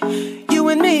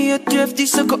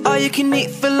 so go all you can eat.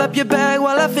 Fill up your bag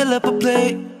while I fill up a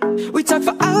plate. We talk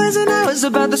for hours and hours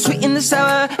about the sweet and the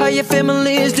sour. How your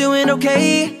family is doing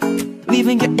okay.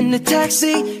 Leaving, get in the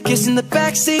taxi, kiss in the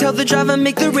backseat. Tell the driver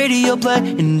make the radio play,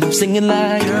 and I'm singing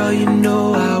like, girl, you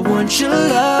know I want your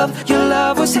love. Your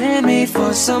love was handmade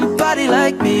for somebody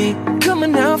like me. Come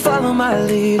on now, follow my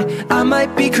lead. I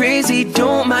might be crazy,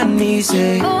 don't mind me.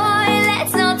 Say, boy,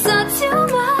 let's not talk too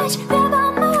much. Grab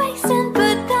on my waist and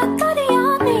put that body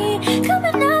on me. Come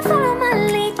on now, follow my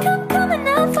lead. Come on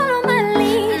now, follow my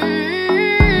lead.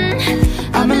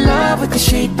 I'm in love with the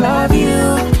shape of you.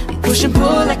 Push and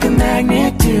pull like a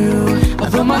magnet do.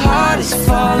 Although my heart is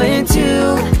falling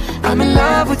too. I'm in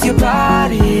love with your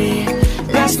body.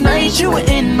 Last night you were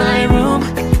in my room,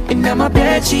 and now my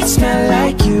bedsheets smell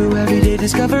like you. Every day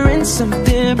discovering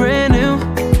something brand new.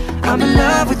 I'm in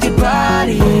love with your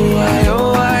body. Oh, I,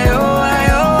 oh, I, oh,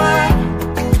 I.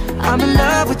 I'm in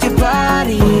love with your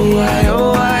body. Oh, I,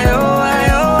 oh, I, oh, I,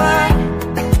 oh,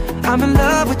 I. I'm in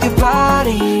love with your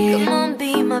body. Come on,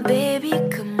 be my baby,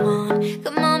 come on.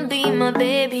 Come on, be my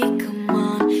baby, come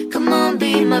on. Come on,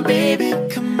 be my baby,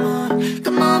 come on.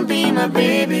 Come on, be my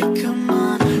baby, come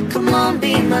on. Come on,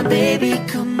 be my baby,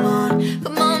 come on.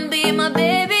 Come on, be my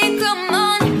baby, come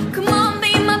on. Come on,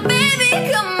 be my baby,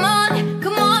 come on.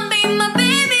 Come on, be my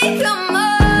baby, come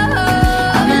on.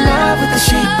 I'm in love with the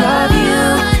shape of you.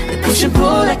 They push and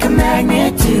pull like a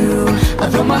magnet do.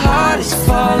 Although my heart is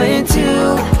falling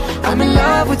too. I'm in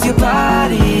love with your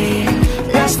body.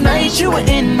 Last night you were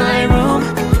in my room,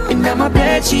 and now my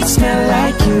bedsheets smell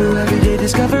like you. Every day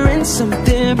discovering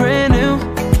something brand new.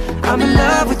 I'm in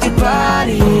love with your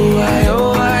body. Oh, I,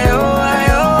 oh, I, oh, I,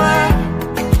 oh,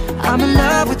 I. I'm in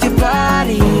love with your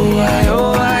body. Oh, I,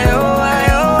 oh, I, oh, I,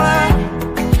 oh,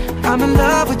 I. I'm in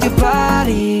love with your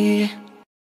body.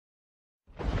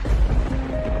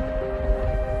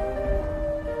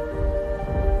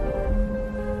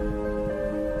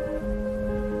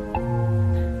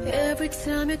 Every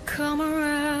time you come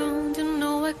around, you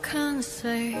know I can't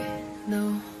say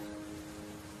no.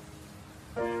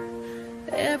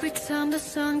 Every time the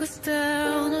sun goes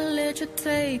down, I let you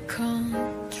take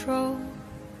control.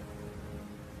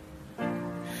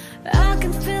 I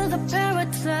can feel the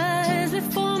paradise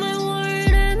before my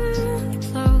word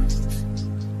implodes.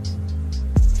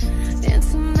 And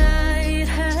tonight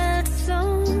had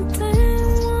something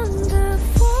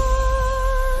wonderful.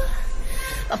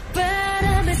 A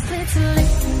better mistake to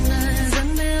listen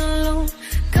and be alone.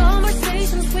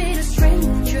 Conversations with a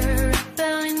stranger, I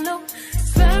barely know.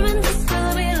 Swearing this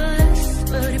will be less,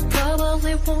 but it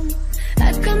probably won't.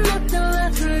 I got nothing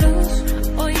left to lose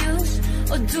or use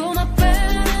or do my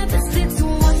best. It's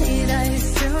little white eyes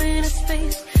staring into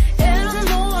space, and I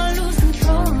know I lose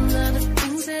control of the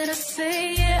things that I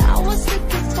say. Yeah, I was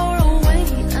looking for a way,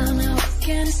 and now I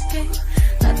can't escape.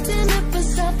 Nothing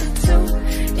happens after two.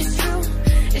 It's true,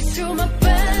 it's true. My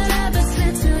bad habits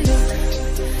lead to you.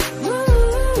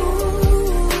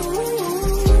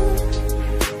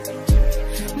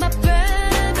 My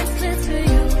bad habits lead to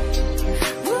you.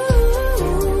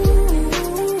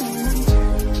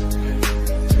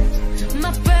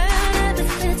 My bad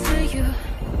habits lead to you.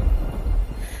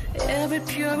 Every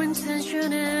pure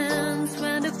intention ends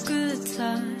when the good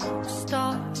times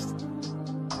start.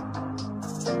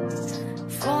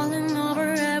 Falling over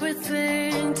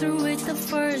everything through which the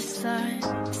first time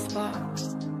spark.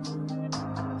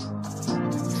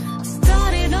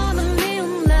 Started on a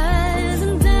million lies,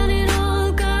 and then it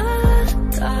all got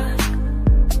dark.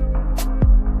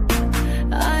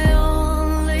 I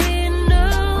only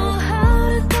know how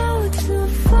to go too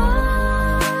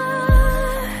far.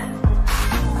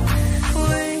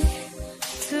 We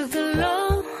took the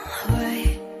long way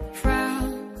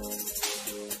round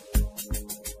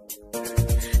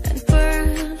and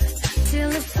burned till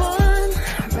the fun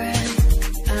ran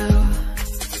out.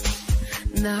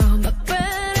 Now my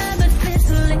bad habits lead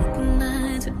to late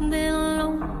nights and being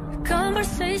alone.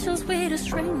 Conversations with a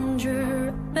stranger,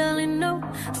 I barely know.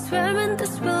 Swearing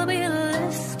this will be a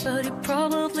list, but it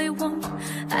probably won't.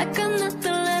 I got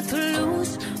nothing left to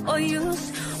lose or use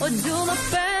or do. My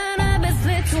bad habits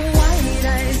lead to white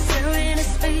eyes staring into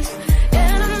space,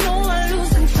 and I know I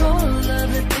lose control of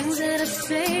the things that I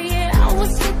say. Yeah, I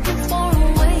was looking for a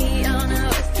way out, now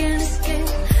I can't escape.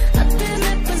 Nothing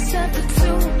happens after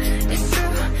two. It's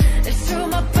true, it's true.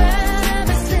 My bad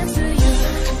habits lead to you.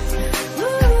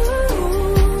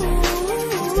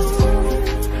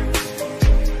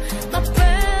 My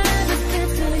bad habits lead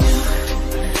to you.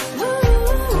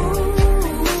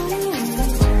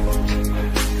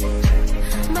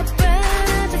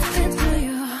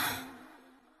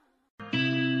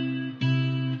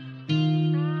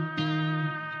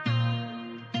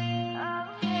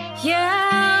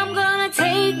 Yeah, I'm gonna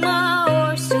take my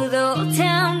horse to the old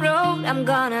town road. I'm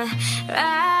gonna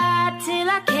ride till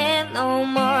I can't no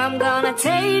more. I'm gonna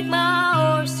take my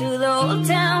horse to the old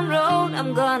town road.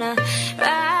 I'm gonna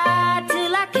ride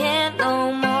till I can't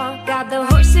no more. Got the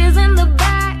horses in the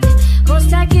back, horse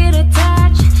ticket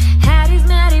attached. Hat is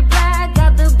matty black,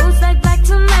 got the boots like black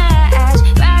to match.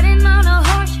 Riding on a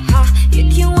horse, ha, you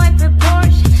can wipe your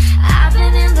Porsche. I've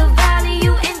been in the valley,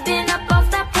 you ain't been up off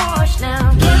that porch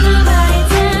now. Can't nobody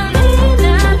tell me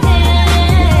nothing.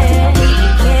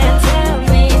 Can't tell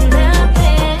me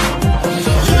nothing.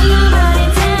 Can't nobody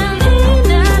tell me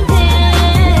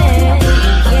nothing.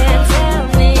 Can't tell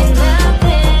me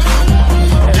nothing.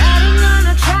 Riding on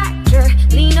a tractor,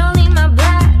 lean all in my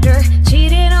bladder.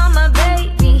 Cheated on my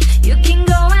baby, you can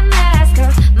go and ask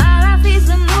her. My life is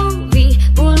a movie,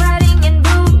 bull riding in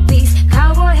boobies.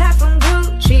 Cowboy hat from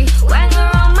Gucci, wanger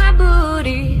on my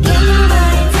booty. Can't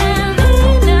nobody tell me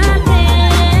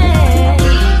nothing.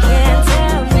 Can't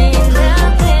tell me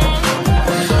nothing.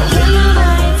 Can't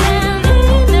nobody tell me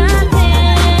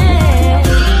nothing.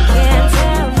 Can't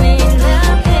tell me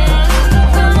nothing.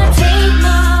 Gonna take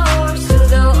my horse to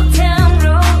the old town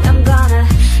road. I'm gonna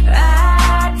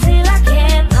ride till I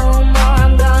can't no more.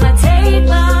 I'm gonna take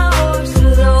my horse to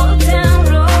the old town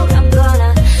road. I'm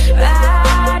gonna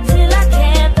ride till I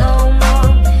can't no more.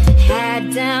 Head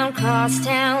down, cross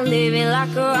town, living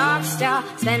like a rock star.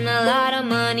 Spend a lot of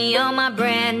money on my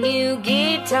brand new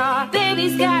guitar.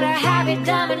 Baby's got a habit,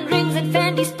 diamond rings and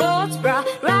Fendi sports bra.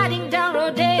 Riding down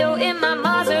Rodeo in my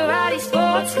Maserati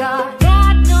sports car.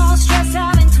 Got no stress,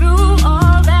 I've been through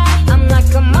all that. I'm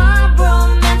like a mob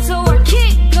romance, so I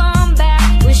kick on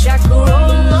back. Wish I could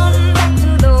roll on back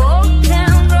to the old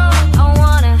town road. I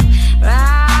wanna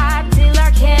ride till I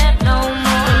can't no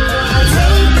more. I'm gonna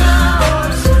take my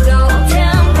horse to the old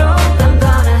town road. I'm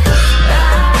gonna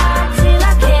ride till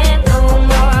I can't no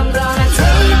more. I'm gonna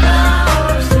take my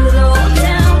horse to the old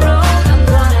town road. I'm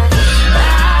gonna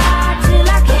ride till I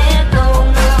can't no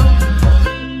more.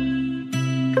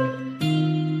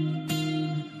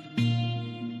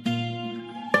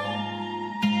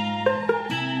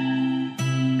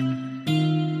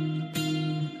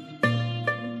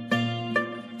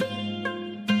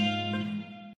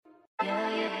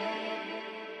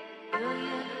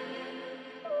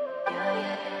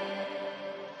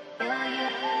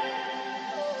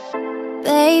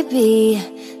 Baby,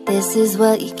 this is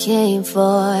what you came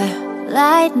for.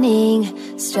 Lightning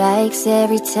strikes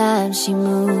every time she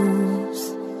moves,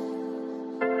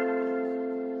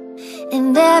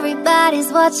 and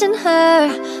everybody's watching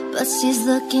her, but she's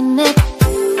looking at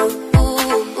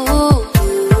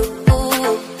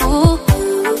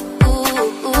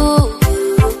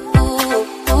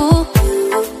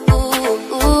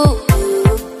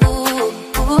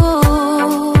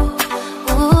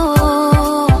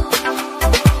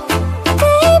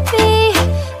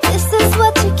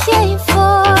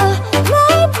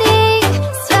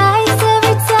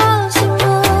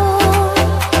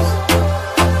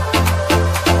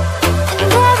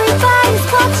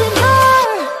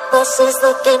she's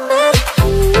looking at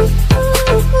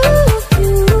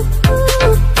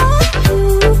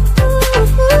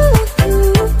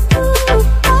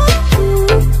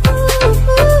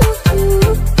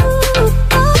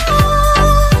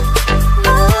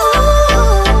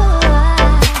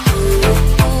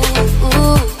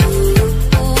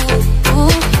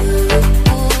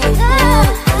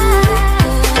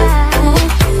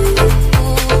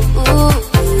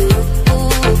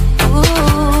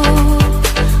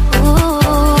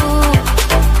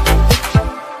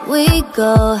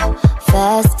go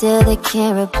fast till they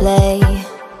can't replay.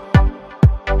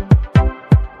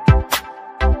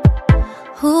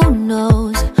 Who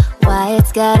knows why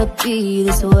it's gotta be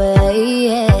this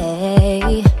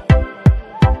way?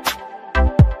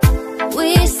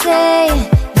 We say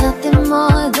nothing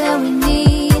more than we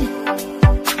need.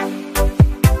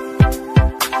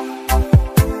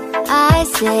 I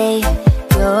say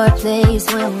your place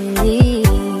when we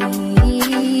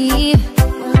leave.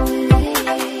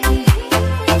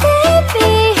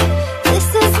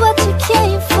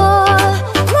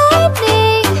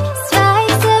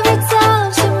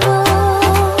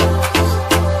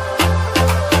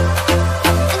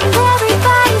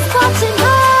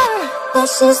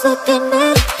 She's looking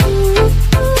at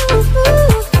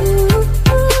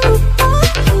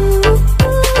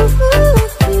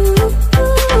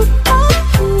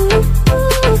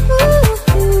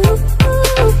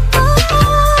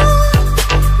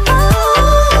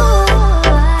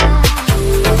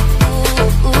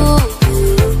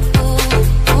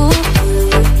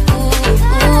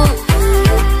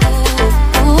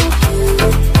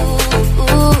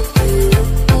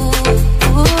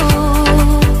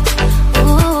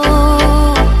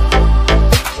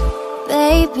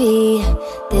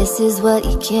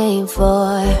came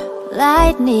for.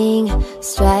 Lightning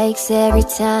strikes every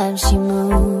time she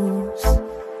moves.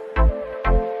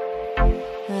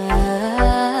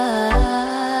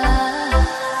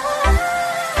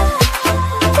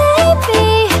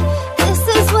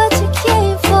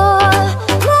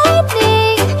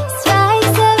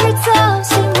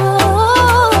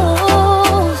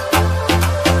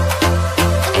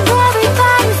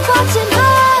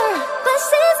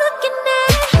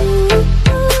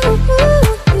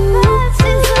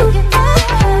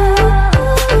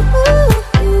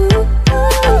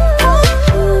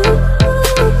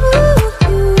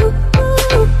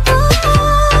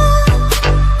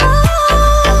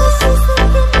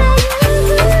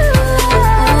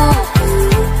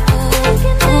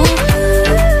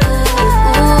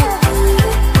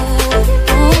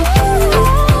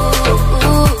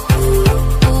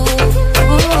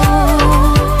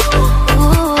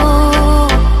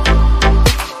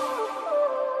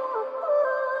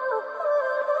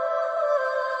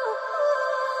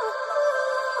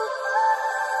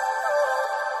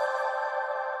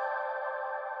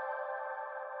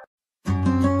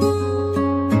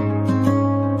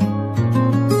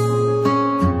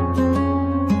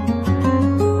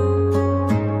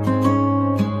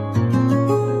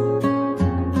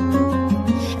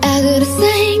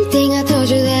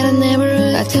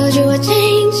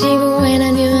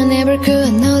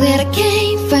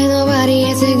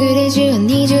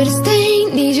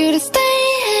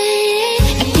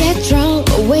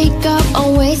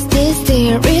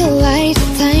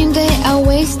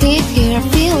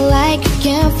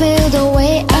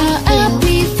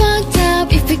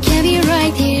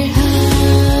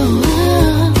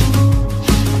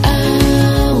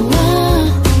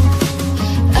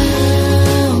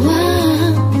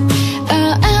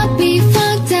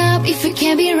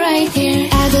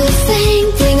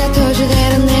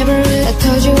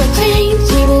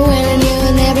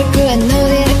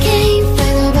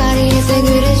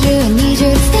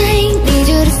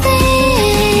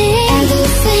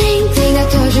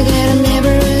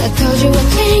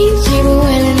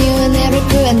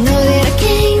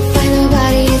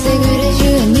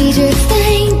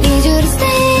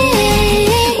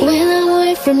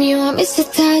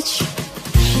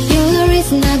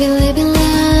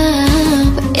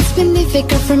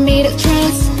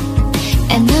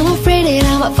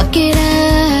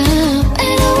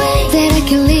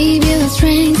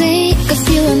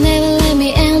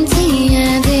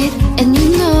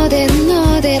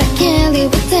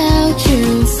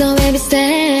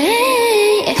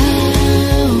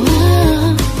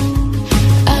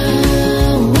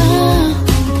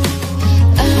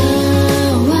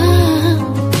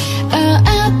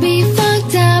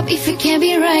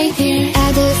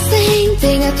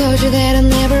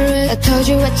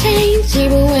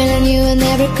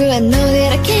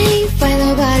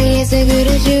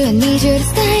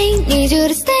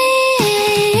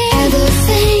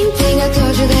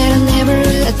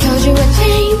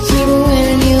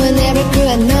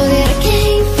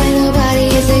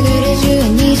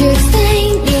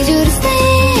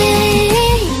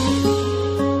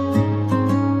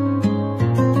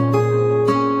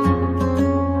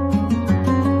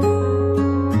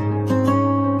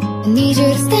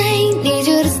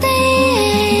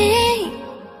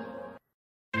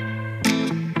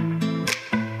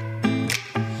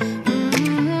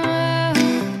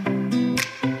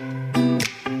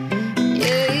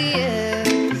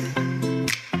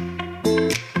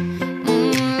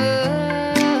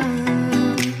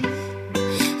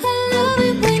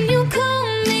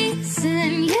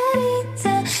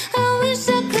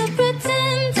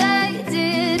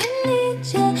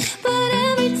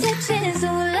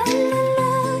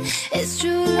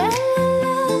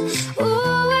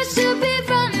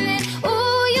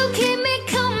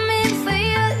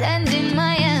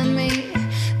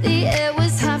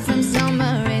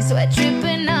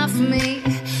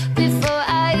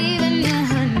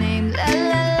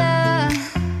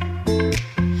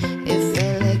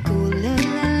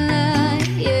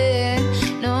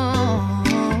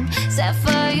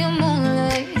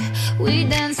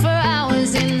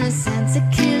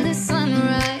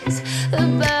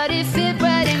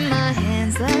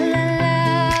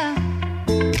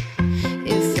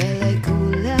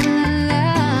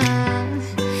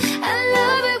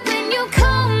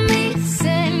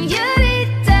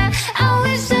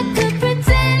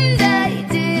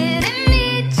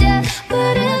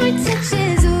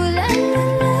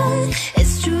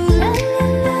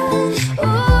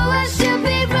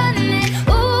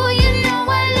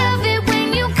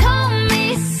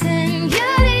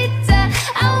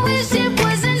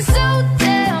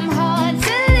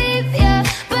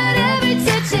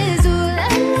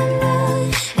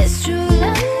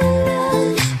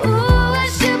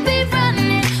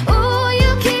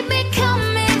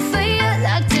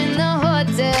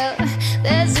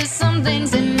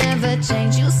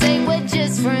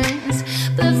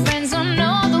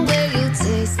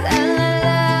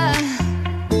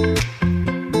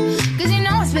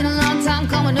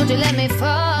 you let me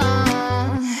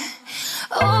fall?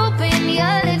 Open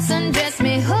your lips and dress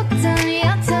me hooked on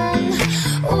your tongue.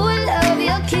 Oh, I love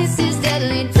your kisses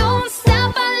deadly. Don't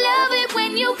stop, I love it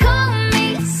when you call me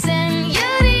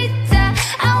señorita.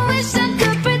 I wish I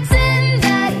could pretend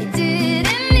I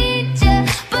didn't need you,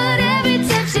 but every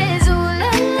touch is ooh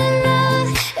la la la.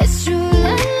 It's true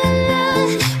la la la.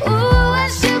 Ooh, I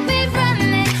should be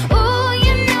running. Ooh,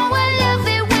 you know I love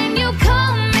it when you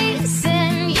call me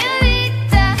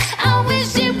señorita. I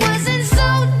wish it wasn't so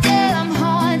damn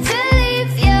hard to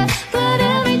leave you, but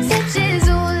every touch is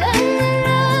ooh la la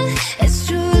la. It's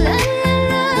true la la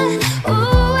la.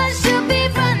 Ooh, I should be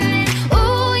running.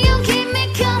 Ooh, you keep me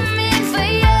coming for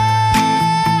you,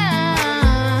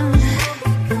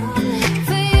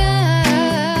 for you.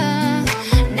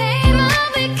 Name, I'll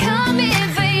be coming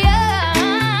for you.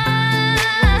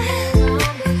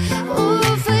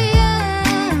 Ooh, for you,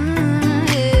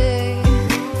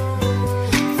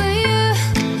 for you.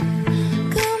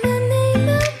 Call my name,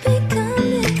 I'll be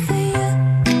coming for you.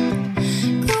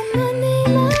 Call my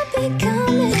name, I'll be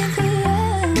coming for you.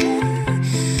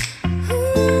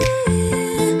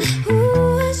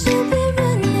 Ooh, I should be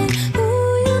running.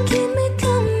 Ooh, you keep me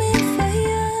coming for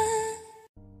you.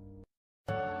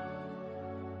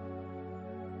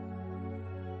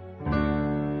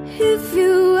 If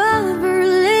you ever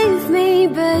leave me,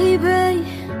 baby,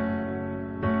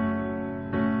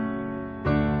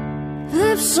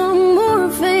 leave some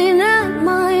morphine at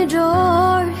my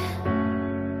door,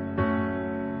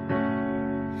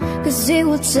 'cause it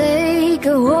will take a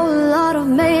whole lot of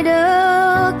medication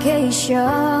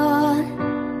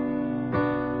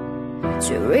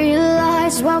to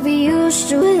realize what we used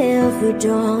to have. We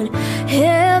don't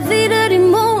have it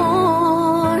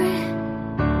anymore.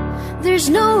 There's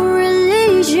no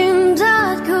religion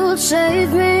that could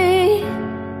save me.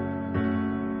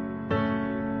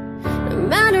 No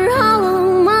matter how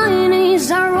long my knees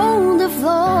are on the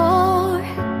floor.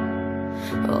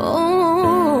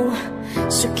 Oh,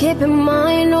 so keep in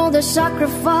mind all the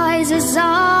sacrifices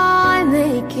I'm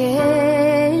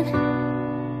making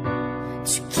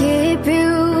to keep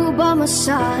you by my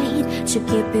side, to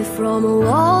keep you from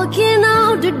walking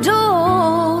out the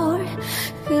door.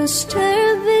 'Cause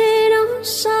there'll be no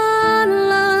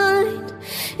sunlight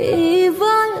if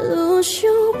I lose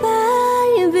you,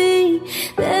 baby.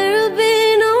 There'll be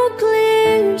no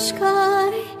clear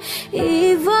sky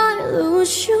if I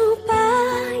lose you,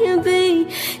 baby.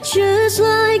 Just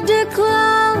like the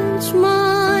clouds,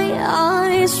 my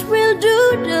eyes will do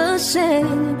the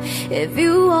same if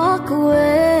you walk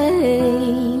away.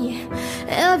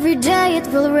 Every day it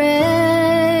will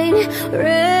rain,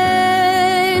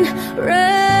 rain,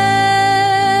 rain.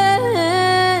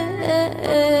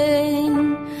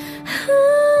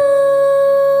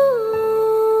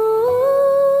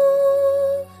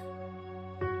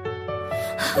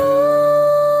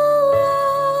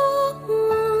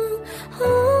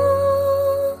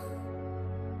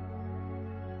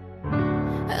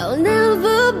 I'll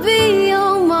never be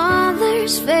your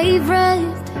mother's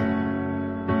favorite.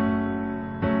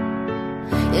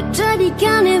 Your daddy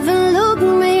can't even look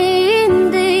me in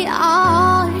the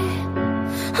eye.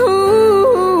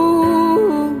 Ooh,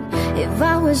 if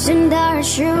I was in their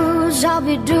shoes, I'll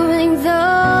be doing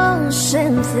the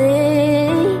same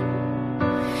thing.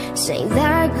 Saying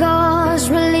there goes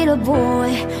my little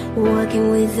boy, working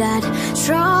with that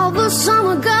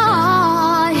troublesome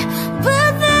guy.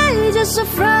 But they're just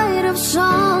afraid of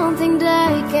something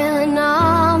they can't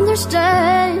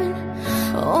understand.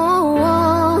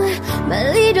 Oh, my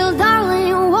little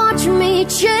darling, watch me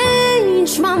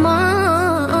change my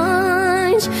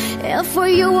mind. And for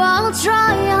you I'll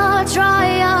try, I'll try,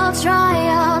 I'll try,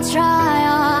 I'll try,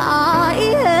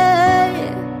 yeah.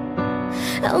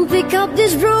 I'll pick up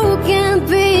these broken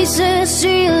pieces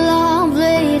till I'm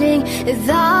bleeding.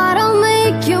 That'll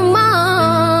make you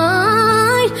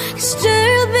mine. 'Cause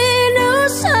there'll be no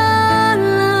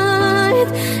sunlight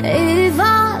if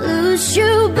I lose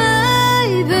you,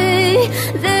 baby.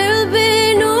 There'll be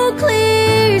no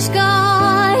clear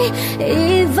sky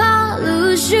if I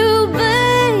lose you,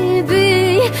 baby.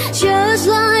 Just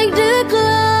like the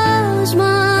clouds,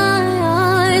 my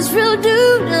eyes will do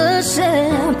the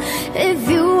same if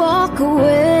you walk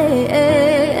away.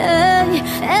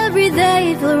 Every day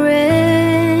it will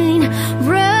rain,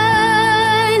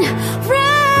 rain,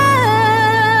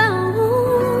 rain.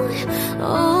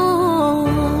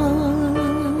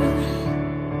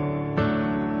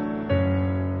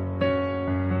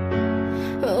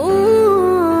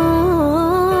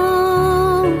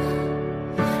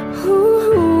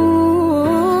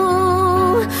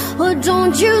 Oh,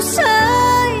 don't you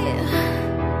say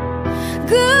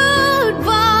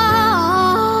goodbye.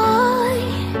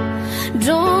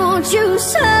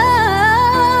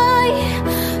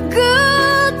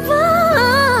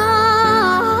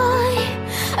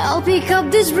 pick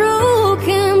up this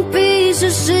broken piece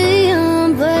of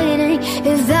steel, bleeding.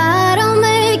 If that'll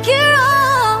make it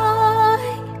right,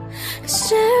 'cause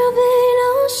there'll be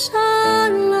no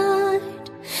sunlight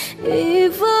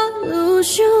if I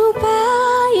lose you,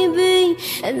 baby.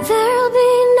 And there'll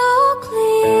be no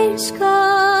clear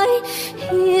sky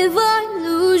if I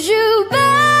lose you,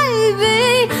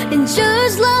 baby. And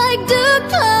just like the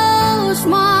clouds,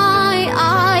 my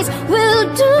eyes will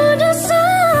do the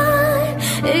same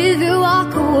if you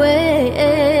walk away.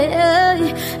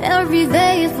 Every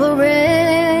day for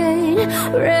rain,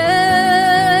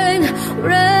 rain,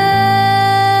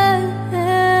 rain.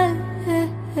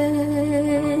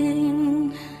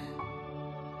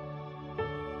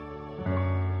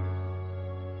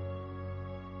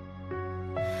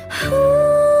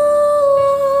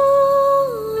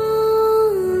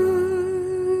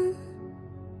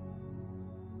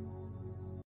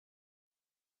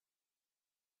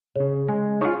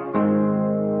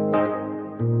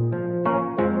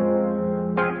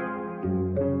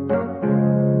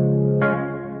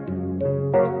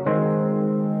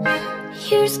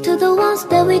 Here's to the ones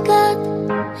that we got.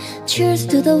 Cheers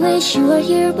to the wish you were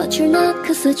here but you're not,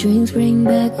 'cause the drinks bring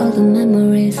back all the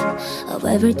memories of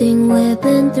everything we've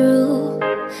been through.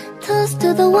 Toast to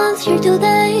the ones here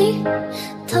today.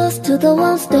 Toast to the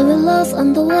ones that we lost on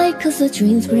the way, 'cause the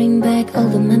dreams bring back all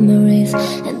the memories,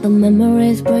 and the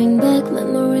memories bring back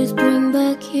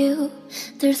you.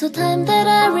 There's a time that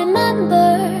I remember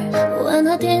when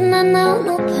I did not know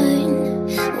no pain,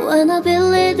 when I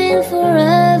believed in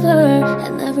forever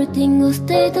and everything will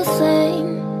stay the same.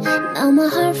 Now my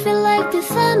heart feel like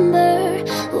December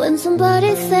when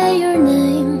somebody say your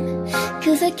name,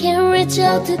 'cause I can't reach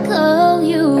out to call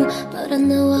you, but I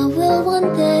know I will one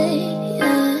day,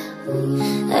 yeah.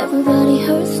 Everybody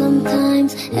hurts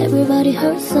sometimes, everybody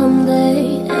hurts someday,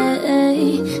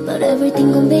 but everything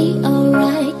gon' be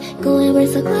alright. Go and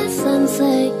raise a glass and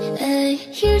say, hey.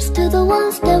 Here's to the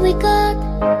ones that we got.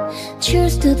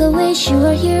 Cheers to the wish you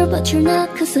were here but you're not,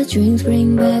 'cause the drinks bring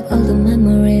back all the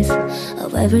memories of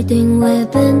everything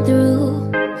we've been through.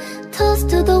 Toast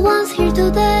to the ones here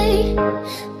today.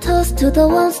 Toast to the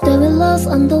ones that we lost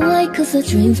on the way, 'cause the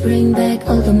drinks bring back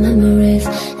all the memories,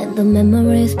 and the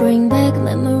memories bring back you.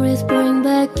 Memories bring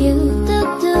back you.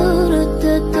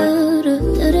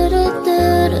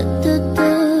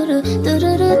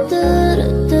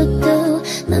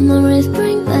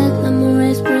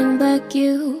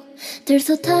 There's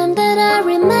a time that I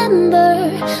remember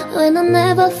when I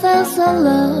never felt so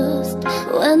lost,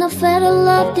 when I felt a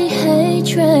love the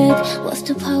hatred was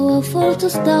too powerful to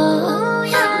stop.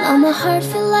 Now my heart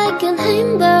feel like an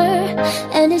ember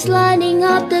and it's lighting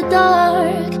up the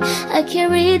dark. I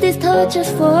carry these torches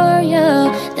for you,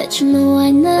 that you know I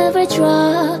never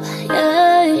drop,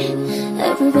 yeah.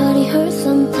 Everybody hurts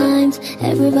sometimes,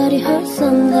 everybody hurts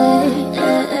someday,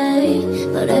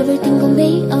 but everything gon'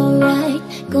 be alright.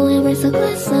 Go and raise a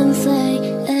glass and say,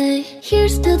 hey.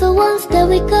 Here's to the ones that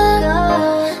we got.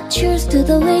 Cheers to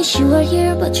the wish you were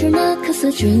here but you're not, 'cause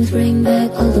the drinks bring back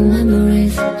all the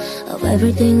memories of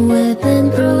everything we've been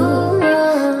through.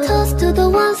 Toast to the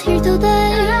ones here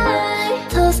today.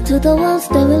 Toast to the ones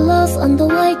that we lost on the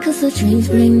way, 'cause the drinks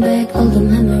bring back all the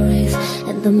memories,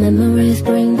 and the memories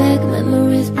bring back you.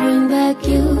 Memories bring back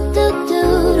you.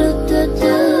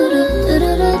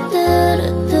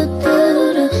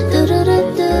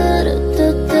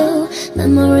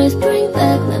 Memories bring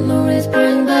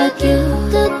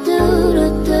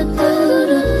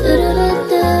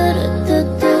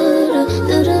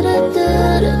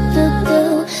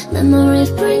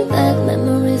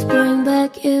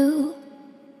back you.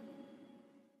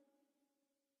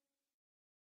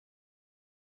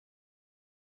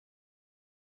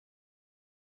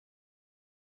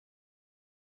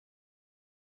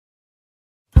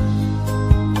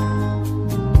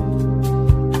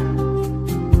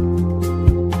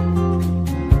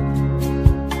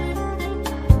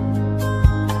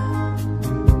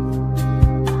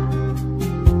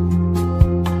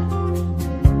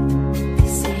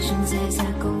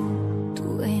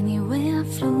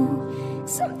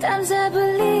 Sometimes I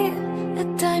believe, at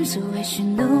times I wish you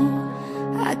knew.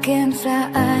 I can fly,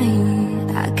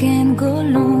 I can go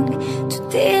long.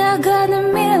 Today I got a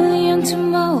million,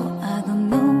 tomorrow I don't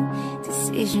know.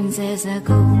 Decisions as I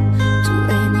go, to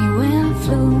anywhere I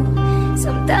flow.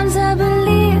 Sometimes I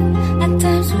believe, at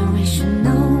times I wish you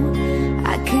know.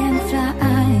 I can fly,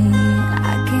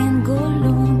 I can go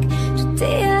long.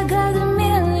 Today I got a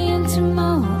million,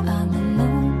 tomorrow I don't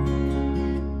know.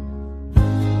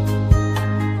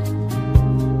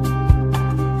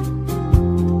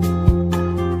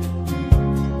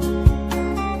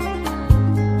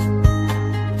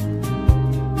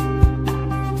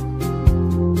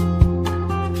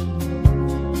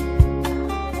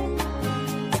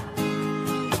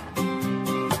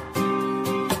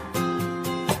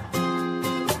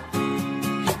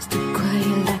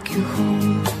 you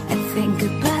home and think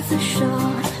about the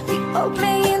shore. We all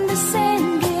play in the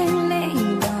same game,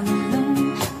 laying down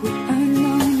alone. We're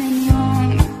unknown and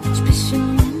young, special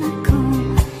when I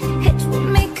come. It will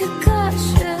make you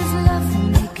cautious, love will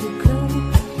make you glow.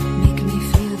 Make me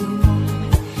feel the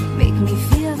warmth, make me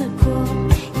feel the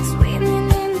cold. It's raining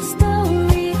in the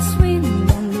story, it's raining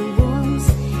on the walls.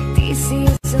 This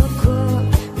is so cold,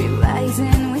 we rise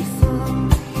and we fall.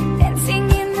 Dancing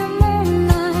in the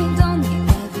moonlight, only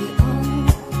that we own.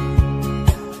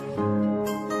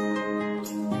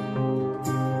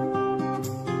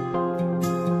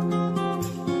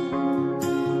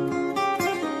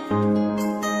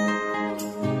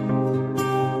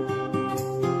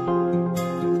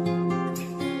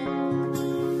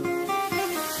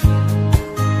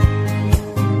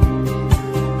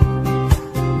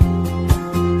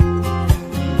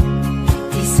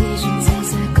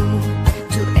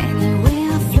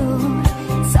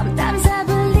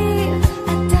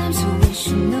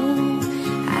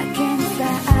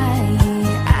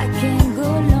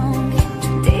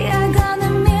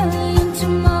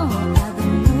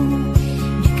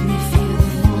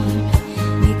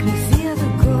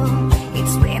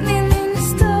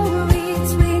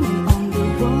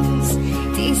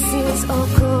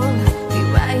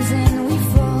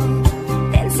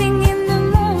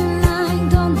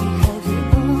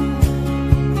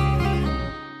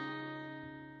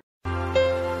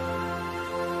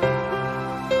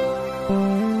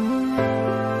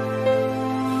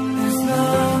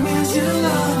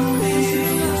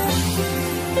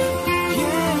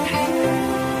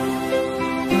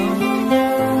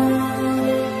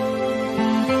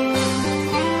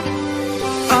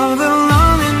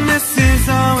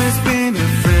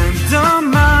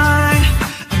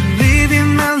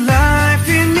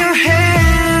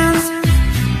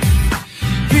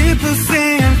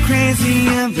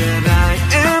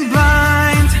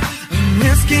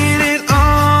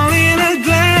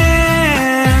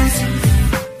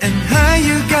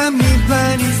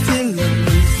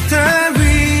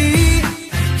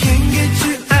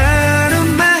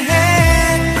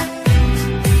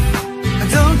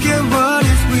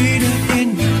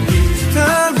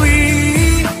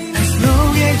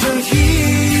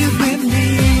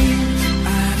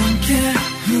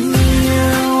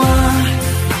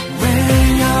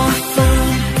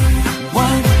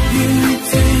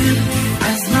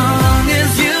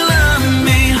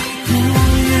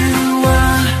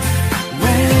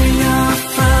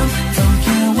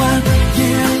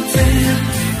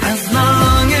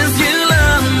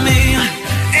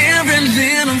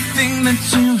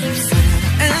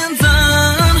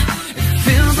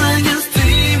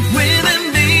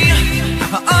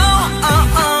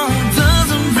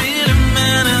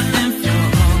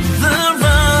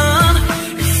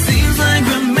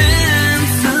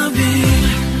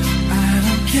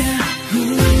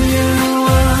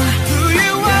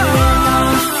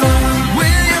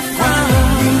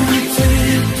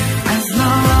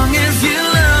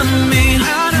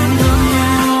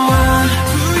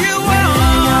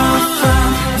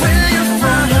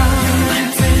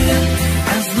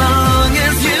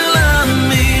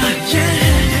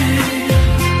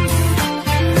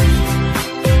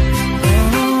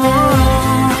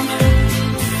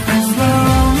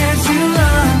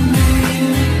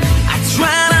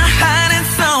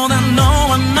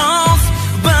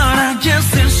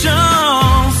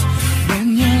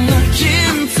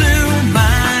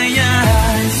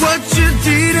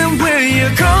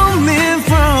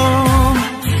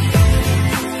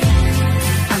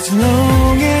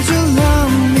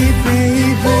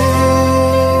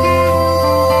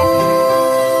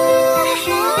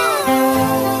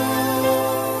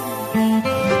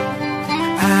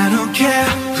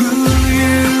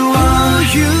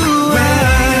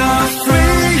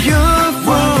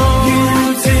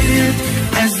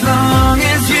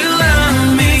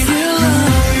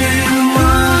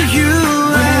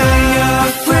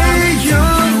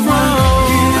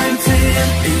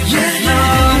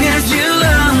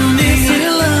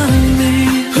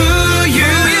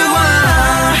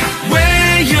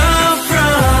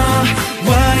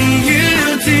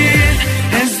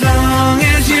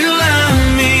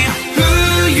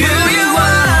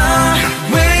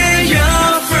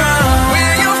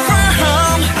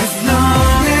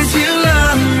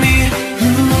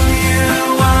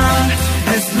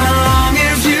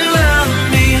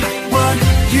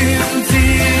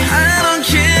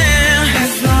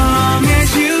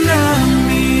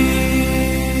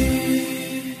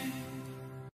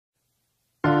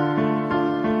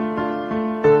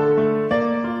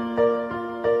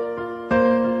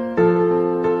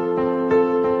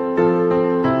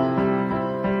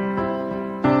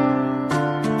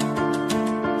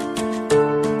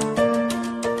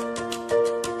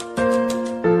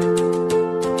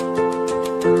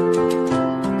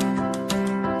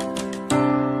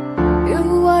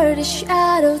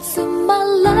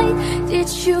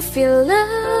 feel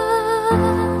love.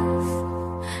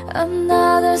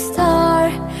 Another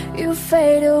star, you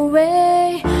fade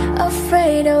away,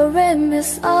 afraid of it,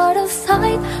 miss out of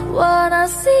sight. Wanna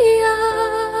see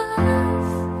us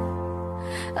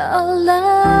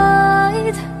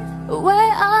alight.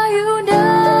 Where are you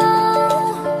now?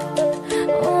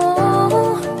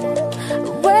 Oh,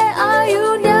 where are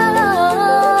you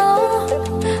now?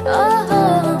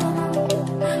 Oh,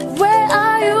 where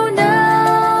are you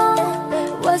now?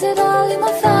 Was it all in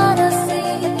my fantasy?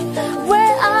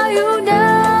 Where are you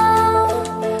now?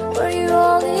 Were you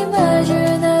all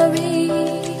imaginary?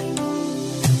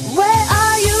 Where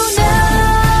are you now?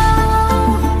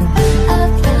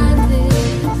 Atlantis,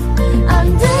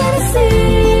 under the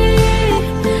sea,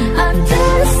 under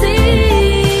the sea.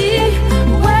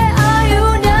 Where are you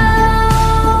now?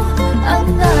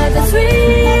 Another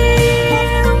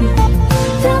dream.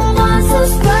 The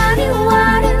monsters running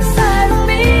wild inside of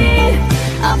me.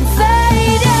 I'm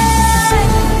faded.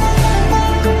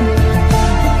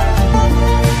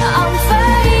 I'm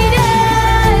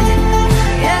faded.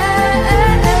 Yeah,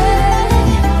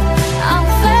 I'm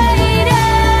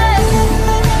faded.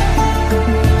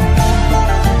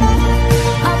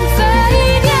 I'm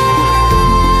faded.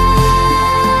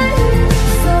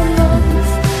 So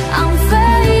lost. I'm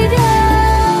faded.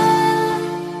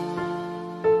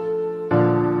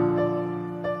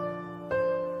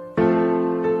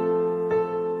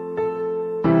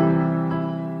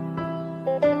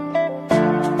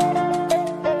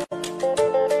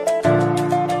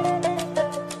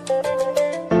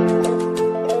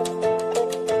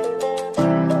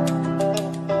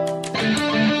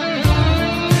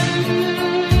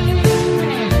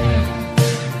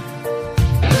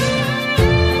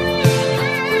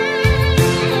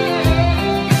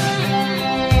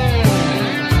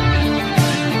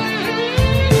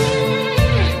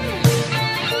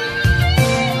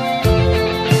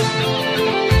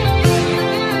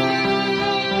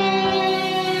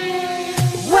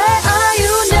 Where are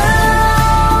you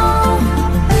now?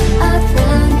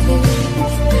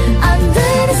 Atlantis,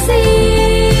 under the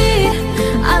sea,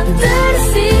 under the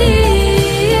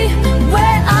sea.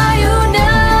 Where are you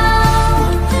now?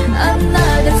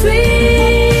 Another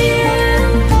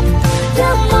dream. The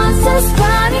monsters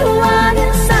running wild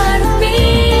inside of me.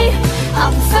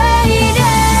 I'm faded.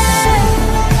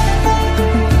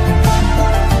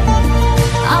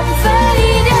 I'm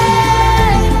faded.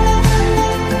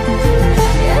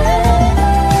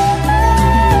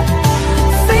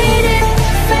 Faded,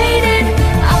 faded,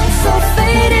 I'm so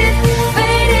faded,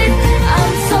 faded,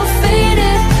 I'm so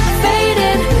faded,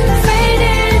 faded,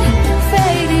 faded,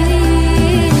 faded.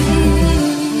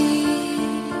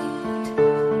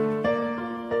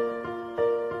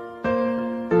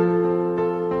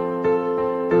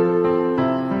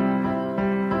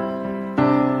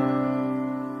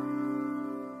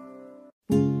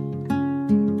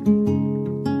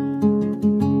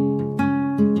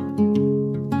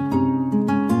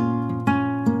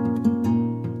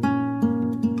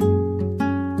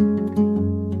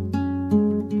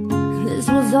 This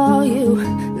was all you,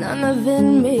 none of it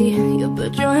me. You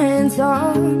put your hands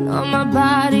on my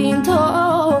body and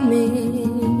told me.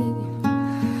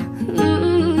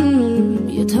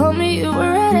 You told me you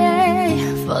were ready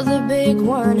for the big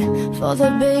one, for the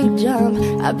big jump.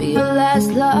 I'll be your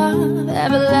last love,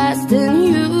 everlasting,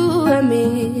 you and me.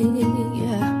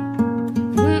 Yeah.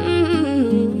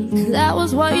 That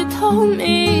was what you told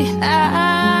me.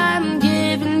 I'm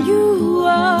giving you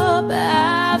up,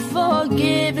 I've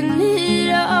forgiven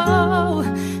it all.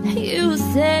 You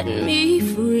set me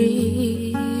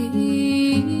free.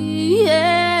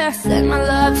 Yeah, send my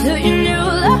love to your new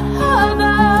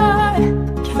lover.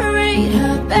 Treat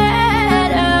her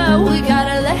better. We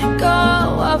gotta let go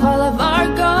of all of our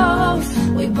goals.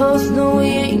 We both know we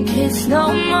ain't kids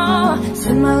no more.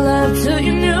 Send my love to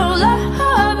your new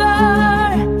lover.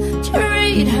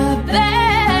 Treat her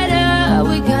better.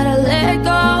 We gotta let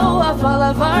go of all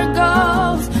of our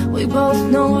goals. We both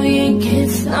know we ain't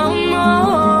kids no more.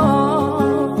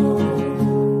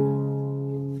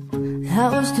 I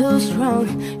was too strong,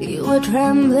 you were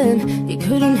trembling. You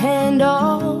couldn't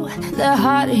handle the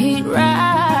hot heat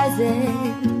rising.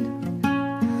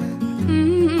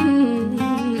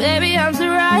 Baby, I'm so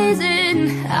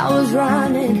rising. I was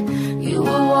running, you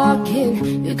were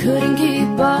walking. You couldn't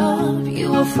keep up,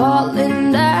 you were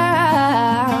falling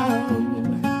down.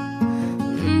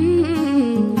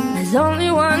 There's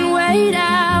only one way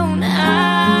down.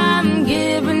 I'm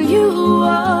giving you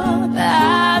up,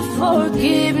 I've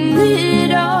forgiven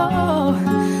it all.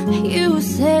 You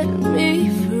set me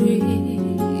free.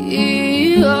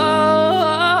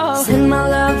 Oh, send my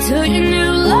love to your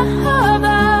new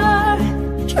lover.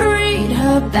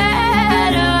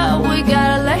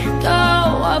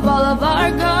 of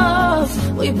our goals.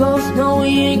 We both know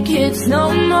we ain't kids no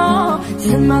more.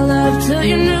 Send my love to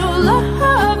your new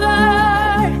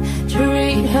lover.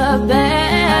 Treat her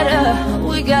better.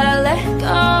 We gotta let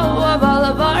go of all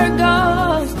of our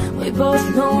goals. We both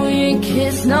know we ain't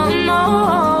kids no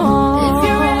more. If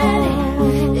you're ready,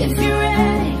 if you're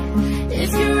ready,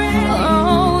 if you're ready,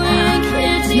 oh, we ain't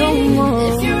kids no more.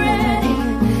 If you're ready,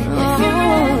 if you're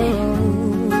ready,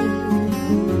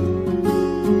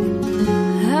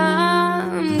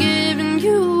 I'm giving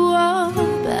you up.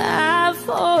 I've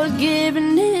forgiven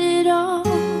it all.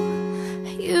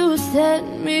 You set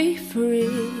me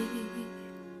free.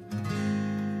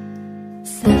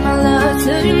 Send my love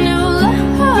to your new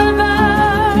lover.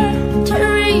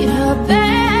 Treat her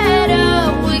better.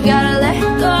 We gotta let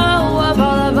go of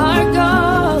all of our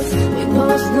goals. We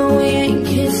both know we ain't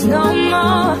kids no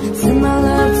more. Send my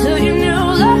love to your new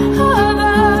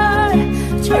lover.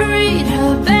 Treat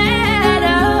her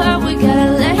better. We gotta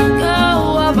let go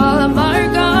of all of our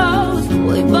goals.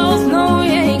 We both know we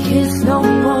ain't kids no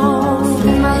more.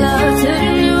 Send my love to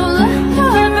your new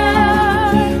lover.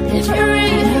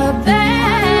 Treat her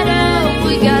better.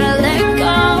 We gotta let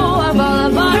go of all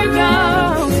of our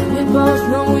goals. We both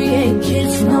know we ain't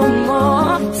kids no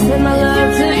more. Send my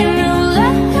love to your new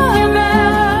lover.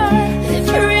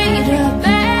 Treat her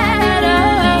better.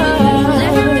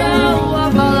 Let go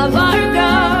of all of our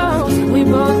goals. We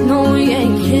both know we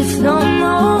ain't kids no more.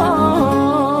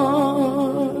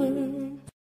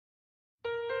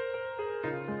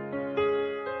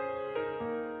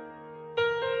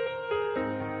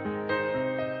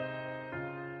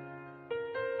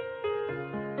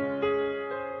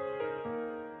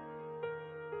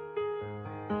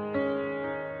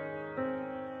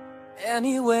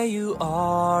 Anywhere you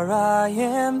are, I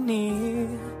am near.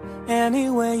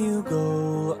 Anywhere you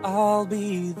go, I'll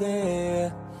be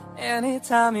there.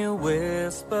 Anytime you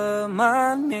whisper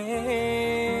my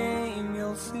name,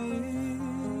 you'll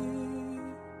see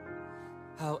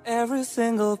how every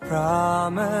single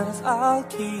promise I'll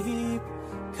keep.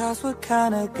 'Cause what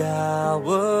kind of guy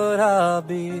would I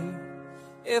be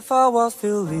if I was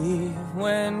to leave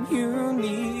when you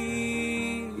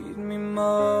need me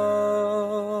most?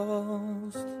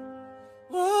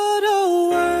 What are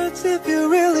words if you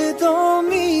really don't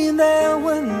mean them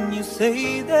when you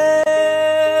say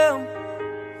them?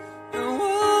 And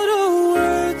what are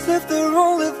words if they're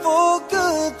only for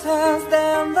good times,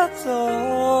 then that's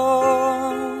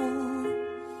all.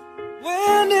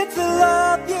 When it's a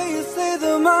lie, yeah, you say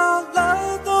them out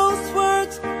loud. Those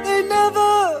words, they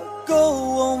never go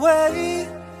away.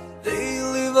 They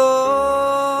live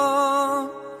on,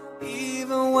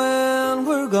 even when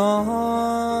we're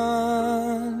gone.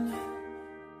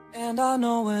 And I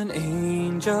know an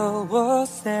angel was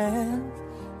sent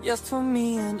just for me,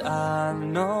 and I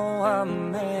know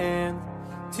I'm meant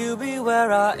to be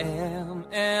where I am,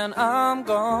 and I'm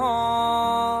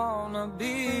gonna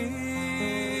be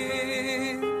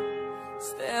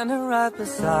standing right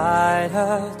beside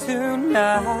her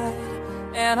tonight.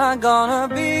 And I'm gonna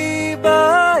be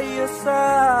by your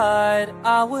side.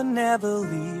 I would never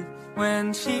leave when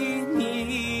she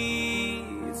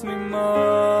needs me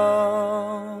most.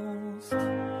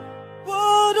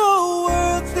 What are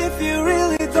words if you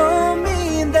really don't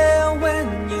mean them when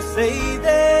you say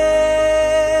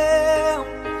them?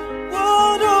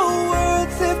 What are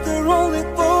words if they're only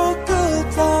for good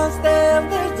times, then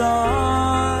they're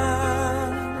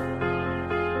done?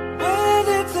 When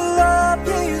it's a lie,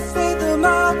 yeah, you say them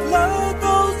out loud.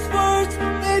 Those words,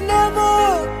 they never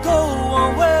go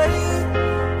away.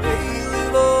 They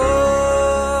live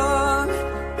on,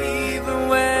 even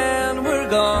when we're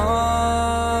gone.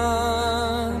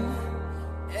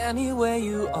 Anywhere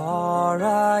you are,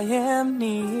 I am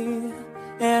near.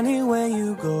 Anywhere you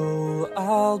go,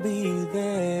 I'll be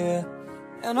there.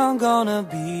 And I'm gonna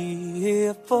be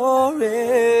here forevermore.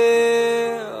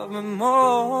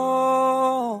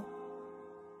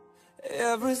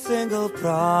 Every single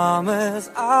promise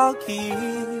I'll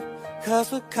keep. 'Cause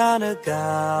what kind of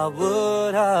guy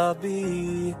would I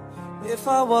be if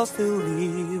I was to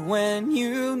leave when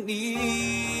you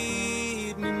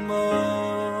need me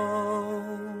most?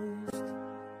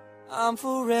 I'm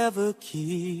forever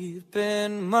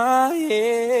keeping my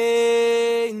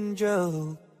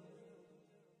angel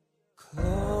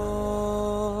close.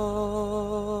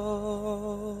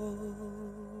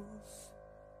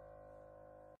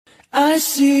 I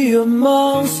see your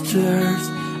monsters,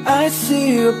 I see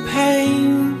your pain.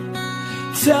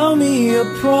 Tell me your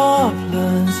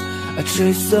problems, I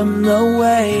chase them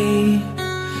away.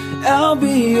 I'll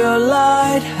be your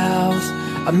lighthouse,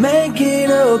 I make it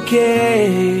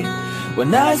okay.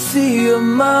 When I see your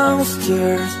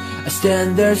monsters, I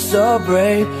stand there so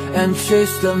brave and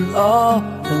chase them all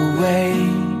away.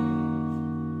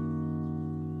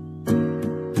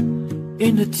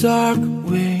 In the dark,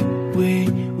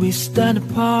 we stand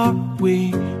apart.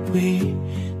 We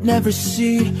never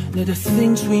see that the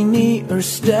things we need are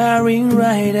staring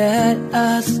right at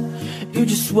us. You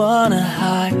just wanna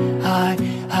hide,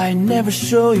 never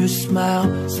show your smile.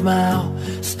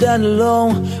 Stand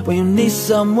alone when you need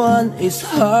someone. It's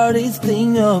hardest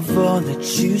thing of all that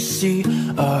you see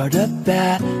are the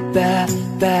bad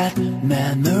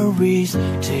memories.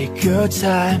 Take your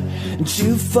time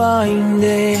to find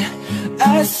it.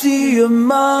 I see your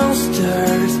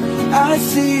monsters, I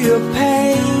see your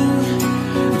pain.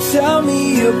 Tell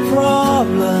me your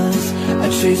problems, I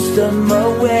chase them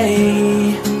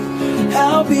away.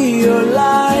 I'll be your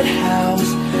lighthouse,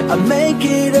 I'll make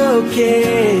it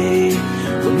okay.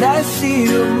 When I see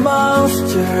your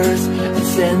monsters, I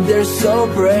stand there so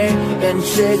brave and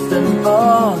chase them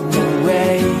all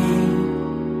away.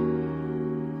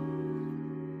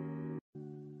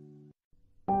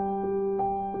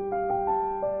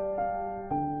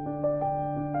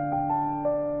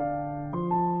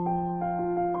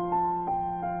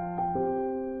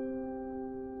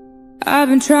 I've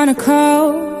been trying to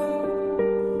call,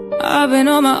 I've been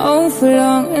on my own for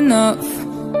long enough.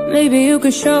 Maybe you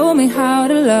could show me how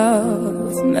to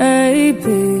love.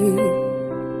 Maybe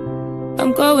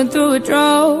I'm going through a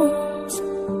drought.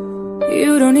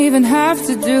 You don't even have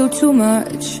to do too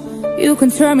much. You can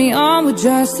turn me on with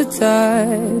just a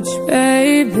touch,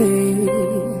 baby.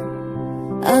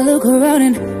 I look around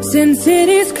and since it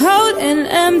is cold and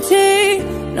empty,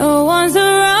 no one's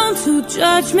around to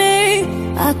judge me.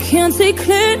 I can't see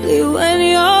clearly when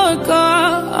you're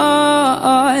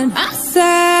gone. I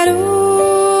said,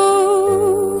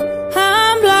 ooh,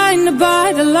 I'm blinded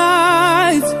by the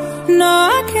lights. No,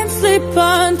 I can't sleep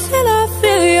until I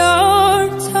feel your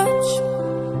touch.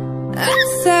 I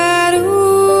said,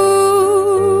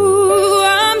 ooh,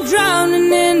 I'm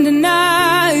drowning in the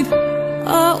night.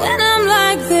 Oh, when I'm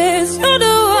like this, you're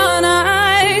the one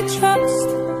I trust.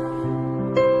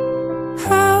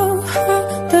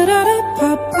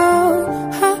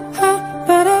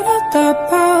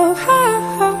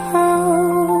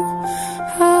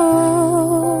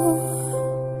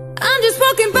 I'm just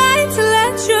walking by to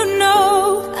let you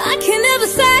know I can never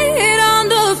say it on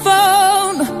the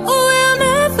phone. We'll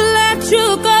never let you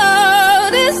go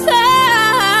this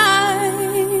time.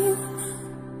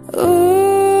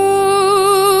 Ooh,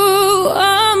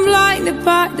 I'm blinded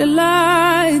by the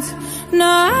lights. No,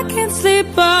 I can't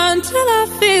sleep until I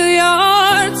feel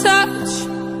your touch.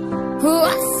 Ooh,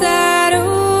 I said,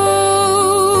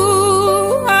 ooh,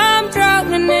 I'm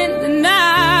drowning in the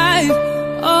night.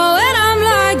 Oh, when I'm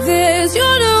like this,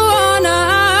 you're the one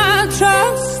I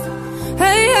trust.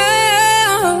 Hey, hey,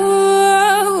 oh,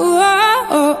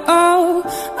 oh, oh,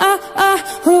 oh, oh,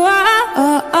 oh,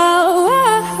 oh, oh,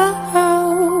 oh,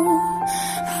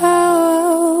 oh.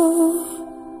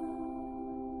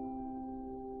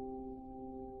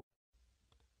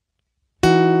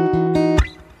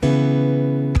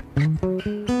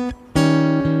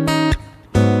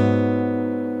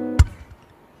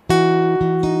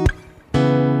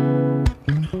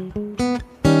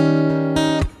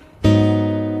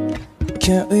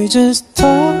 Can't we just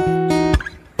talk?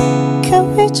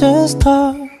 Can't we just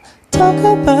talk? Talk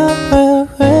about where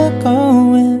we're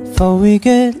going before we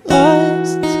get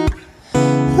lost.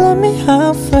 Let me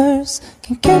out first.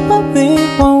 Can get what we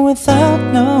want without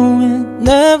knowing.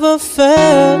 Never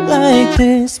felt like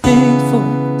this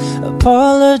before.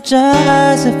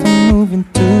 Apologize if I'm moving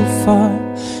too far.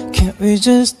 Can't we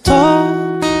just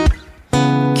talk?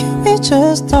 Can we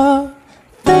just talk?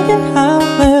 Figure out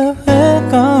where we're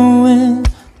going,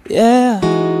 yeah.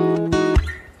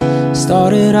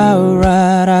 Started out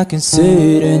right, I can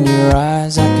see it in your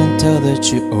eyes. I can tell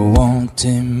that you are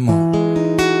wanting more.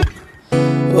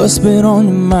 What's been on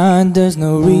your mind? There's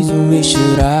no reason we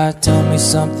should hide. Tell me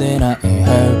something I ain't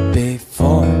heard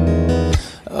before.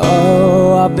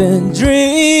 Oh, I've been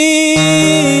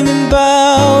dreaming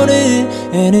about it,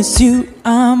 and it's you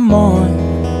I'm on.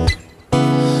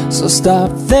 So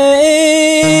stop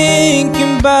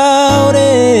thinking about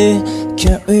it.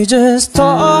 Can't we just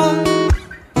talk?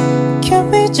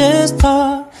 Can't we just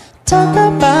talk? Talk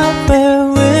about where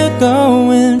we're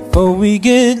going before we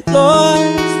get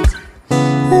lost.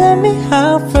 Let me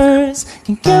out first.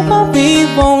 Can get what we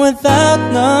want without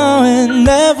knowing.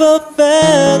 Never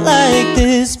felt like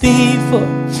this before.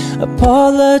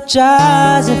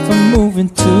 Apologize if I'm moving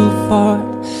too far.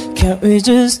 Can't we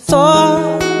just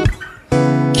talk?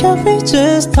 Can't we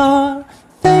just talk?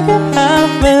 Figure out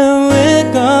where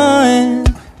we're going.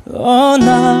 Oh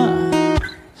no.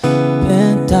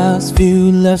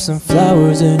 you left some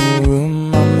flowers in your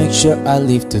room, I'll make sure I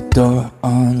leave the door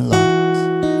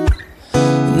unlocked.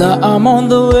 Now I'm on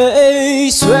the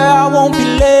way, swear I won't be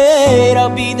late.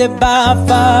 I'll be there by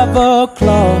 5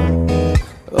 o'clock.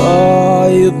 Oh,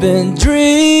 you've been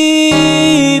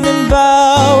dreaming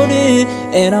about it,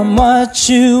 and I'm what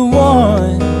you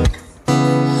want.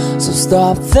 So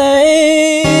stop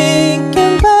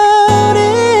thinking about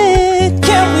it.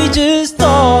 Can't we just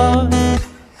talk?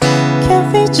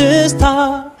 Can't we just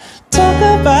talk? Talk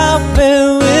about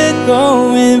where we're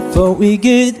going before we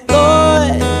get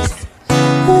lost.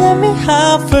 Let me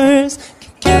hide first.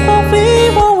 Can't get what we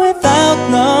want without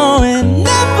knowing.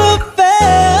 Never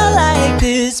felt like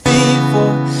this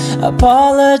before.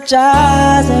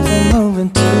 Apologize if I'm moving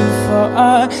too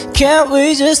far. Can't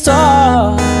we just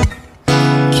talk?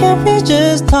 Can't we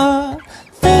just talk?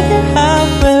 Figure out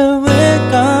where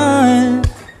we're going.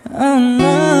 Oh no.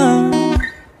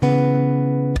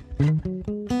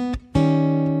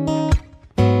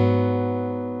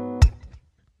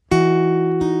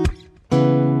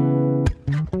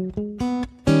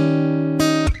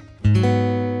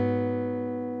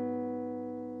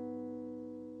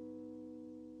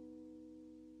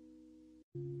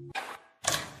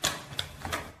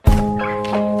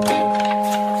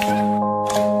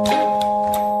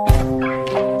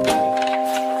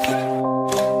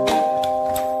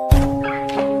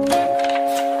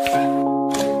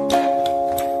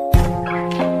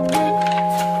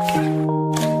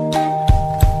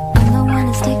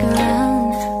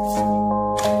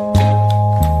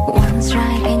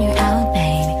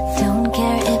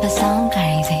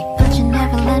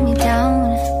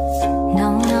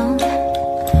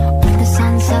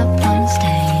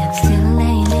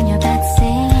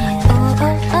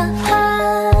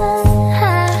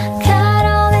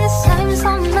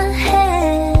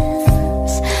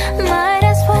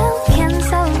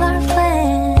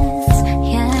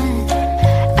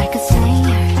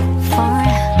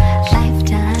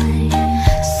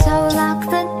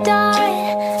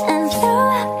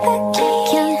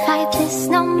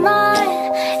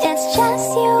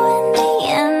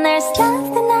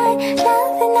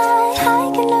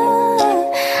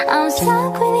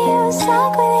 Stuck with you,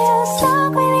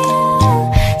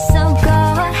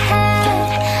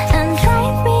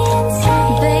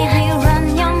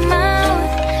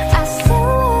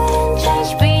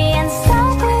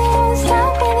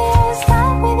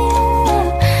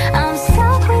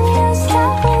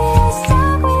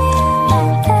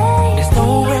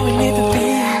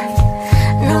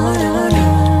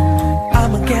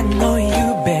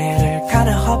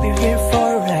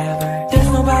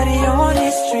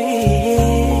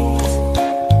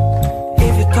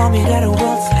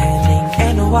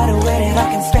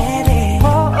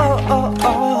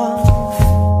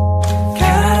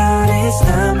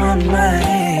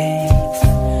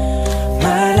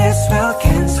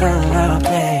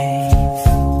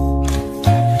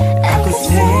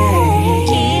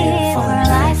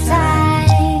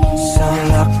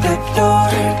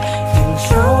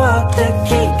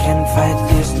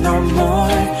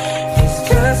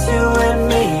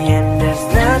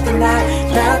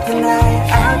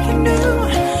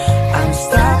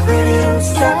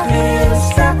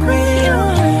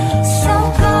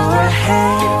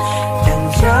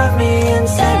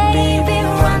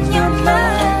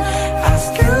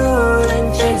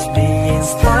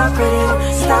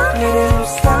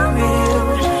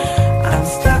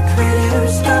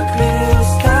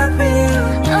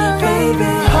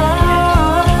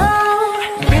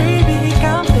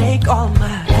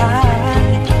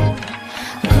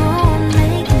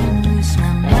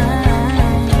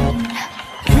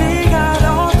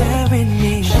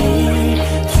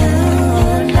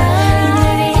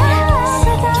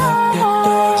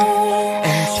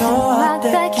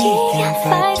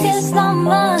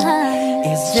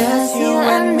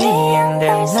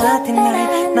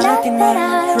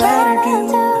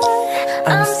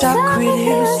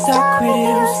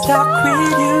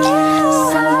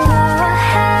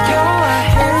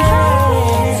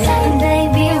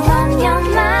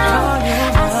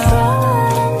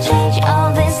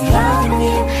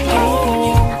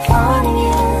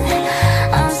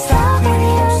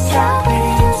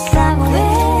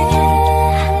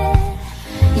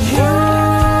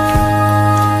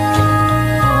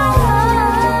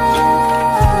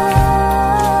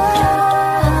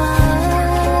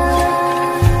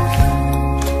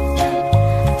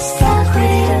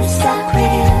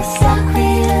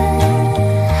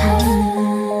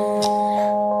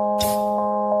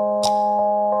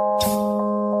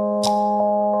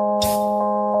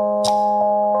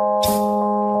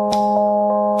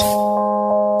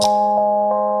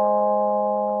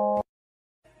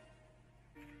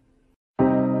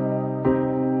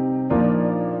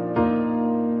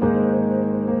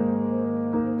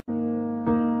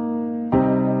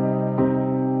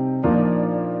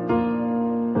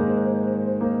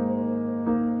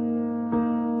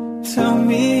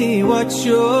 what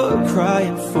you're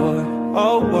crying for.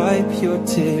 I'll wipe your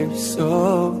tears,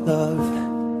 oh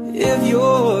love. If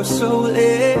your soul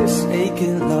is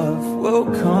aching, love will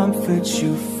comfort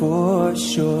you for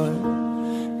sure.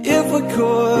 If we're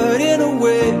caught in a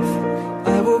wave,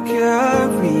 I will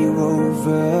carry you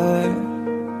over.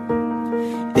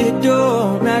 It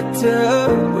don't matter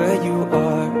where you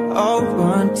are, I'll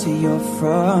run to your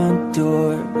front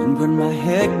door. And when my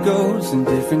head goes in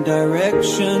different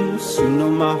directions, you know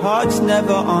my heart's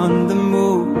never on the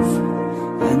move.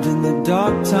 And in the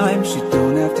dark times, you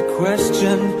don't have to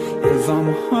question if I'm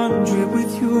 100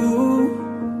 with you.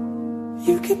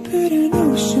 You could put an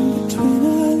ocean between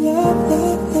our love.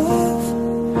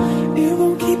 It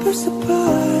won't keep us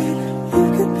apart. You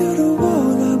could build a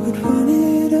wall, I would run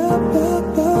it up,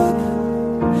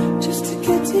 just to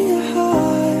get to your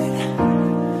heart.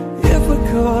 If we're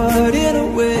caught in a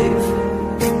wave,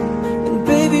 and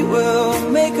baby we'll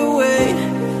make a way.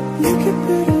 You could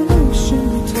put an ocean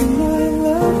between our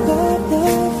love.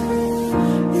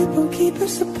 It won't keep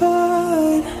us apart.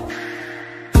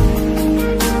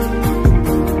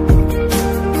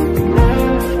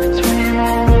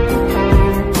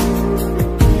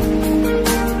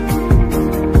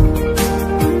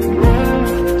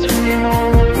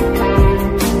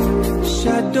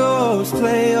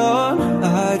 Play on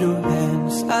idle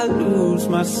hands, I lose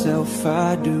myself,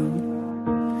 I do.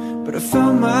 But I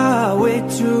found my way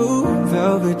to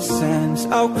velvet sands,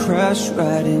 I'll crash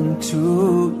right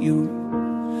into you.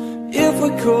 If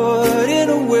we're caught in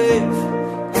a wave,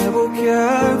 I will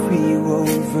carry you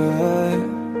over.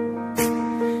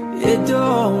 It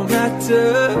don't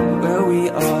matter where we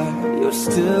are, you're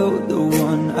still the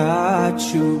one I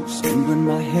choose. And when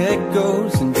my head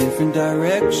goes in different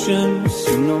directions,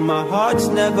 you know my heart's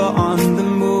never on the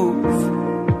move.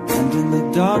 And in the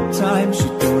dark times, you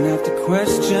don't have to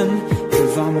question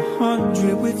if I'm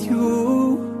 100 with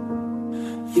you.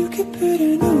 You could put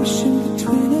an ocean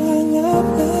between our love.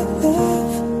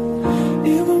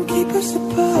 It won't keep us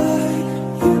apart.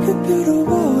 You could build a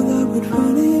wall, I would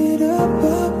run it up,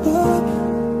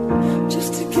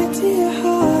 just to get to your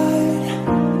heart.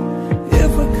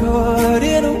 If we're caught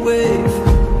in a wave,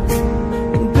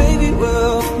 and baby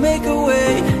we'll make a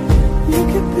way. You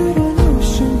could put an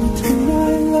ocean between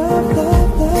our love.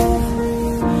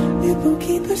 It won't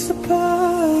keep us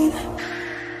apart.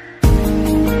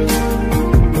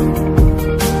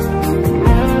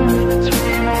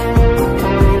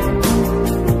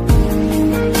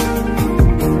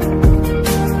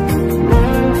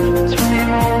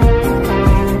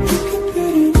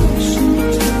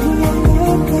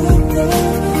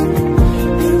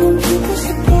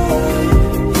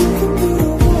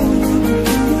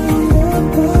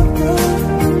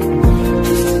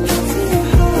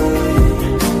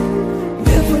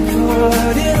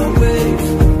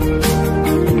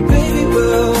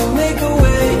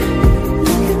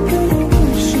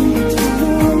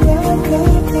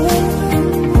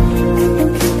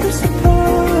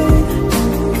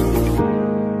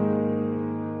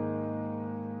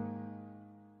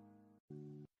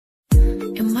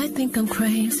 I'm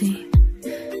crazy,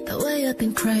 the way I've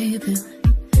been craving.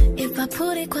 If I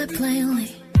put it quite plainly,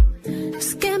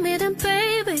 just give me them,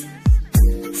 baby.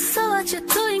 So what you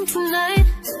doing tonight?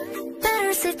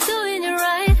 Better say doing it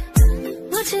right.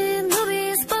 Watching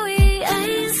movies, but we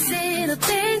ain't seen a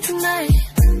thing tonight.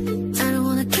 I don't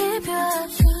wanna keep you up.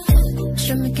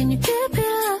 Show me, can you keep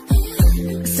it up?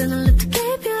 Said I live to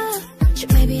keep you up. Shit,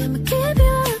 maybe I'ma keep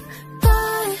you up.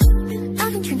 But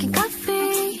I've been drinking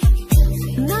coffee,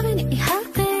 and I've been eating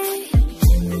healthy.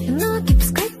 You know I keep it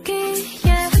squeaky,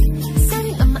 yeah.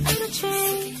 Setting up my energy.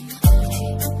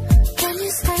 Can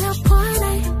you stay up all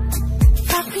night?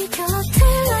 Coffee till I'm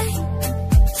daylight.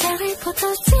 Cherry put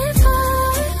the tea for.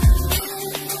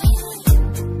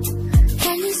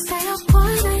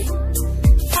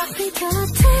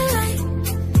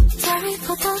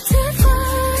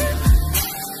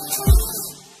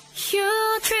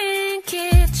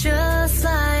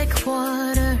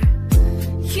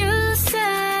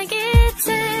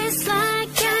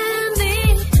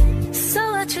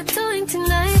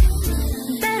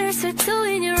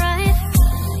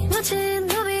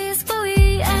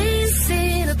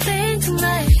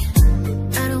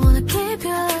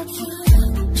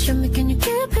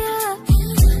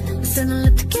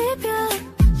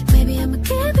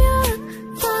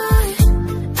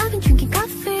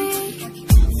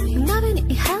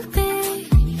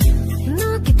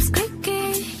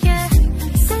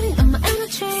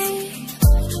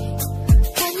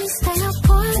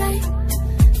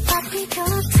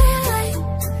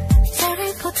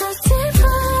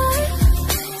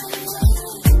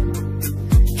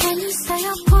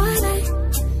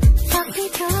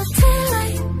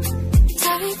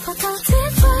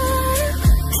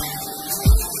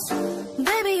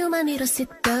 need a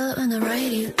seatbelt when I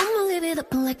ride it. I'ma leave it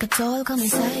open like a door, come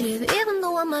inside it. Even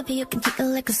though I might be, you can treat it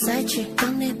like a side chick.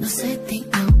 Don't need no safety,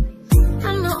 no.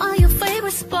 I know all your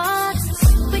favorite spots.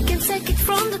 We can take it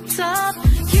from the top.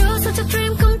 You're such a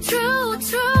dream come true,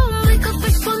 true. Wake up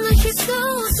with fun like she's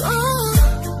snooze, oh.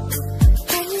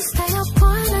 Can you stay up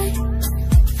all night?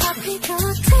 Papi till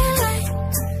the daylight.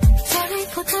 Sorry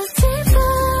for the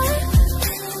divide.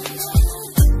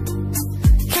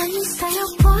 Can you stay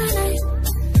up all night?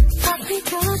 Papi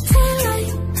till the daylight.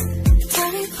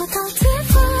 Sorry for the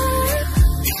divide.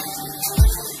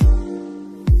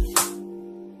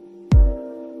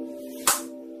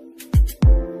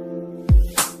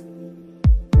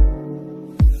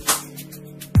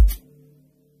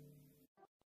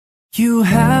 You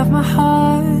have my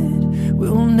heart,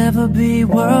 we'll never be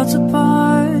worlds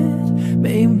apart.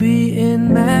 Maybe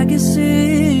in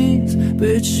magazines,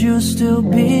 but you'll still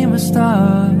be my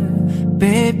star.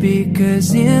 Baby,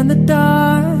 'cause in the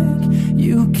dark,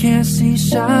 you can't see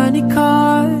shiny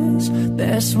cars.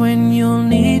 That's when you'll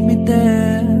need me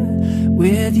there.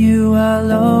 With you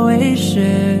I'll always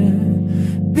share.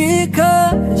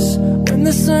 Because when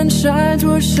the sun shines,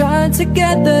 we'll shine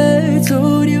together.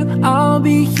 Told you I'll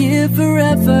be here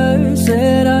forever.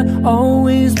 Said I'd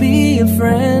always be a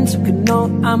friend. So you know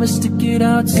I'ma stick it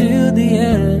out to the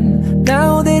end.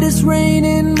 Now that it's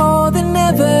raining more than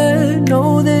ever,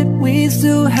 know that we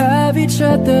still have each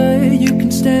other. You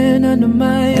can stand under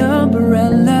my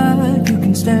umbrella. You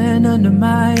can stand under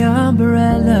my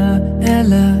umbrella.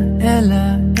 Ella, Ella,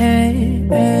 hey,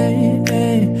 hey,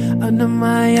 hey. Under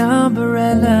my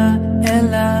umbrella,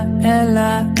 Ella,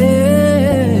 Ella,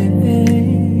 hey,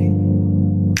 hey.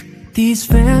 These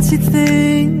fancy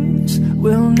things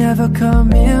will never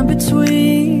come in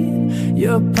between.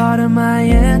 You're part of my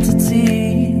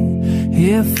entity,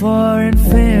 here for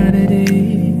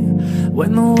infinity.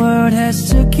 When the world has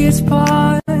took its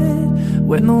part,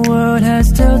 when the world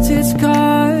has dealt its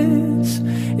cards,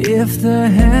 if the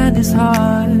hand is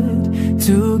hard,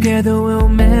 together we'll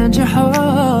mend your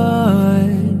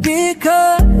heart.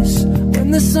 Because when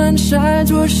the sun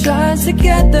shines, we'll shine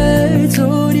together.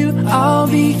 Told you I'll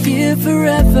be here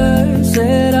forever.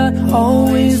 Said I'd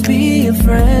always be a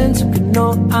friend. So you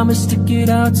know I'ma stick it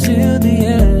out to the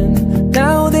end.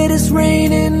 Now that it's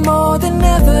raining more than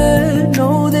ever,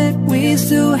 know that we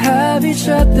still have each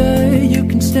other. You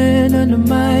can stand under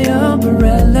my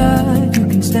umbrella. You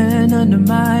can stand under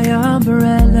my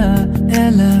umbrella.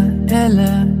 Ella,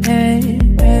 Ella, hey,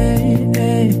 hey,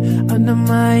 hey. Under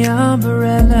my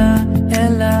umbrella.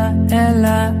 Ella,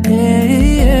 Ella, hey,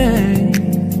 hey.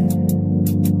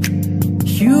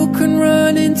 You can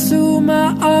run into my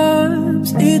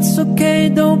arms. It's okay,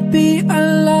 don't be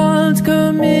alarmed.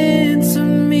 Come into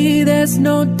me, there's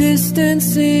no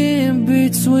distance in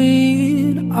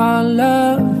between our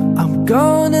love. I'm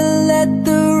gonna let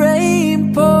the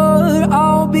rain pour.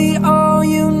 I'll be all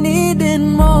you need and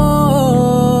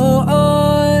more.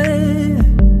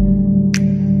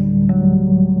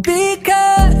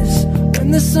 Because when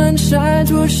the sun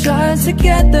shines, we'll shine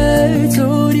together.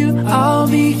 Told you I'll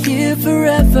be here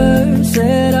forever.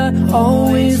 Said I'd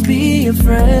always be a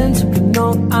friend. So you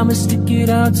know I'ma stick it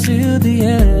out to the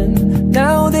end.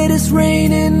 Now that it's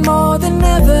raining more than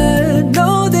ever,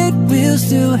 know that we'll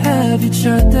still have each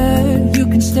other. You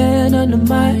can stand under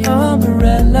my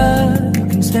umbrella. You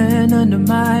can stand under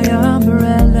my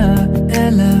umbrella.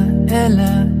 Ella,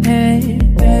 Ella, hey,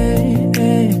 hey,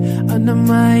 hey. Under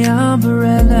my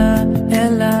umbrella.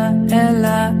 Ella,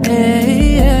 Ella,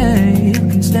 hey, hey. You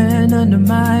can stand under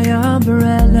my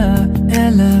umbrella.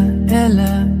 Ella,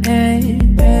 Ella, hey,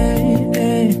 hey,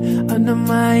 hey. Under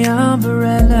my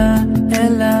umbrella.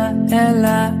 Ella,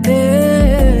 Ella,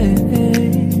 hey, hey.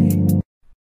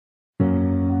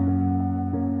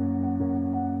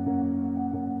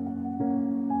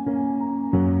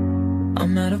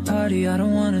 I'm at a party I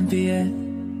don't wanna be at,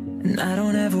 and I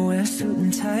don't ever wear a suit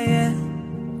and tie yet.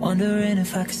 Wondering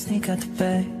if I could sneak out the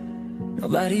back.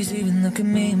 Nobody's even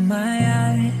looking me in my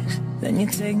eyes. Then you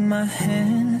take my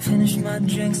hand, finish my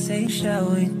drink, say shall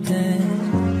we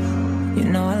dance? You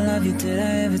know I love you, did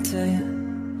I ever tell you?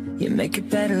 You make it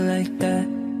better like that.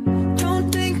 Don't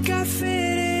think I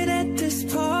fit in at this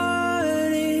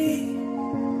party.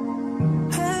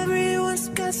 Everyone's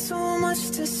got so much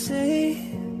to say.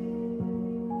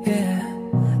 Yeah,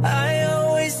 I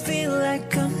always feel like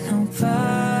I'm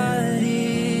nobody.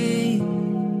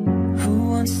 Who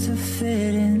wants to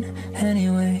fit in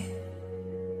anyway?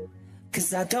 'Cause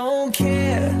I don't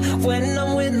care when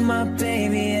I'm with my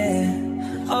baby, yeah.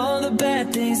 All the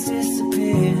bad things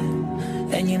disappear.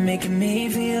 And you're making me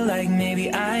feel like maybe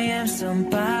I am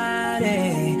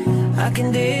somebody. I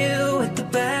can deal with the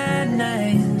bad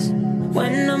nights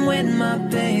when I'm with my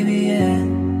baby, yeah.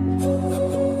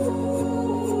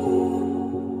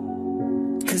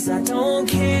 'Cause I don't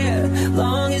care,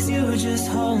 long as you just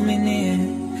hold me near.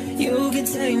 You can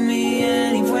take me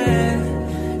anywhere,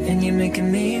 and you're making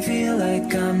me feel like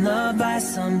I'm loved by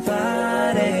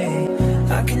somebody.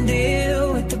 I can deal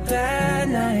with the bad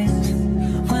nights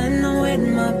when I'm with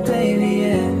my baby,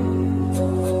 yeah.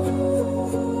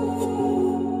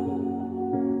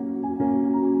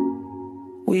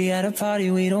 We at a party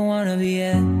we don't wanna be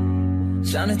at,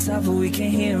 trying to talk but we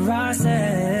can't hear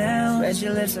ourselves. Read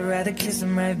your lips, I'd rather kiss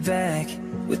them right back.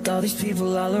 With all these people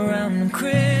all around, I'm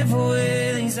crippled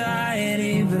with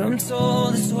anxiety, but I'm told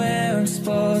it's where I'm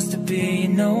supposed to be.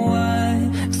 You know what?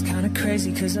 It's kinda crazy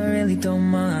 'cause I really don't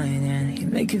mind, and you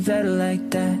make it better like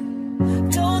that.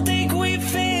 Don't think we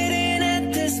fit in at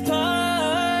this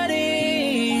party.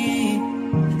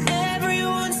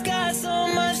 Everyone's got so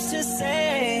much to say.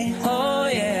 Oh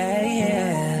yeah,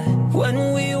 yeah. When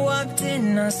we walked in,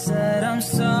 I said I'm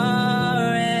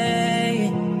sorry,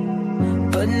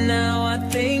 but now I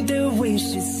think that we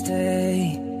should stay.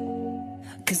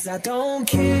 'Cause I don't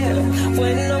care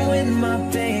when I'm with my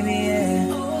baby, yeah.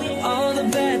 All the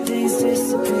bad things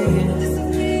disappear,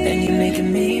 and you're making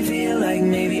me feel like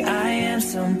maybe I am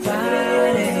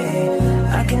somebody.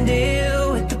 I can deal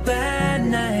with the bad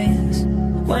nights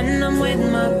when I'm with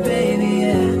my baby,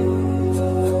 yeah.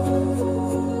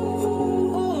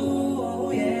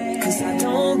 'Cause I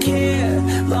don't care,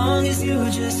 long as you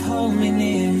just hold me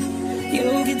near. You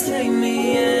can take me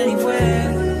anywhere,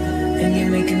 and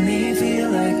you're making me feel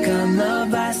like I'm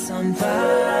loved by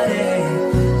somebody.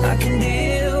 I can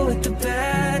deal with the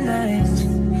bad nights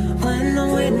when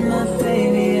I'm with my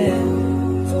baby, yeah.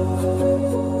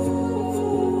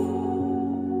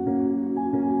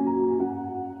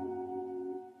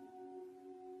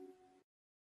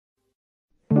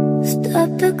 Stop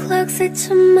the clocks, it's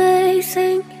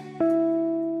amazing.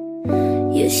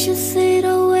 You should see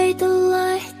the way the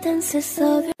light dances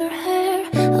of your hair.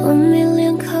 A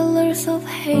million colors of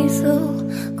hazel,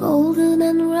 golden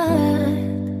and red.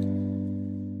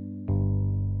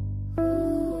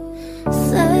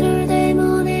 Saturday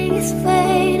morning is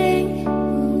fading.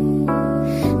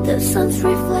 The sun's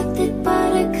reflected by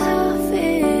the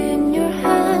coffee in your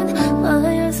hand. My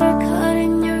eyes are caught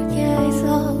in your gaze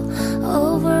all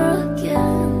over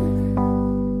again.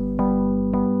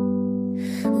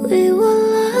 We were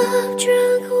love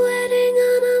drunk, waiting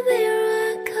on a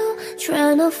miracle,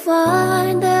 trying to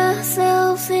find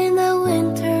ourselves in the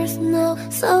winter snow.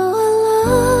 So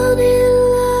alone in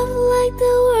love, like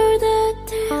the word that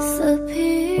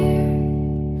disappeared.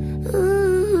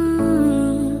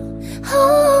 Oh,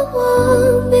 I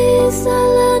won't be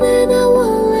silent and I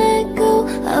won't let go.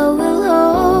 I will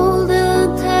hold on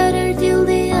tighter till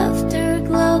the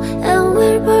afterglow, and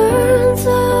we'll burn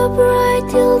so bright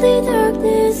till the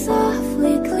darkness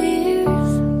softly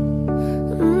clears.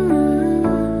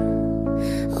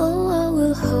 Oh, I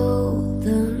will hold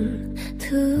on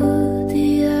to the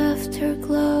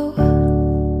afterglow.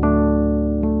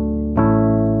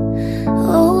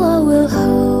 Oh, I will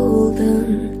hold on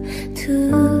to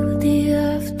the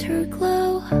afterglow.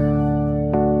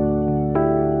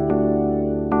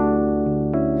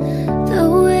 The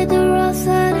weather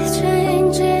outside is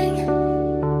changing.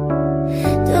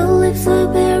 The leaves are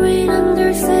buried under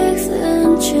 6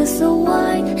 inches of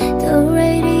white. The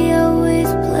radio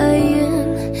is playing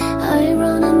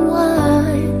Iron and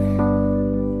Wine.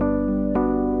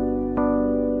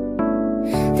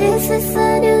 This is a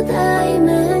new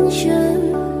dimension.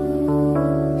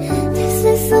 This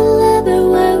is a level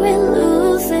where we're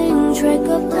losing track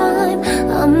of time.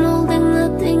 I'm holding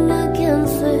nothing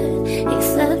against it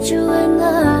except you and I.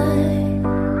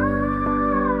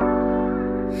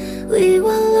 We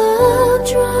were love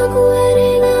drunk,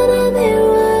 waiting on a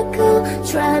miracle,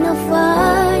 trying to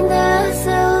find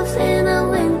ourselves in a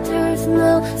winter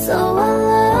snow. So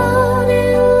alone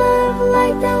in love,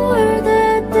 like the word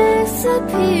that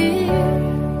disappeared.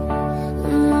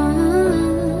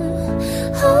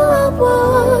 Oh, I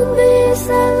won't be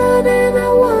silent and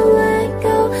I won't let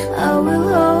go. I will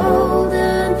hold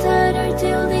on tighter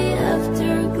till the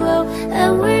afterglow,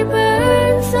 and we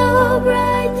burn so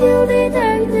bright till the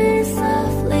darkness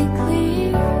softly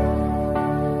clear.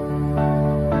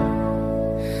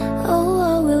 Oh,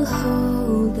 I will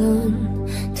hold on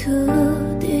to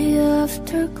the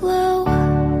afterglow.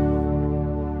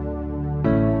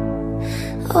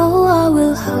 Oh, I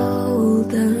will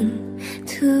hold on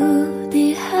to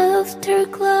the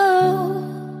afterglow.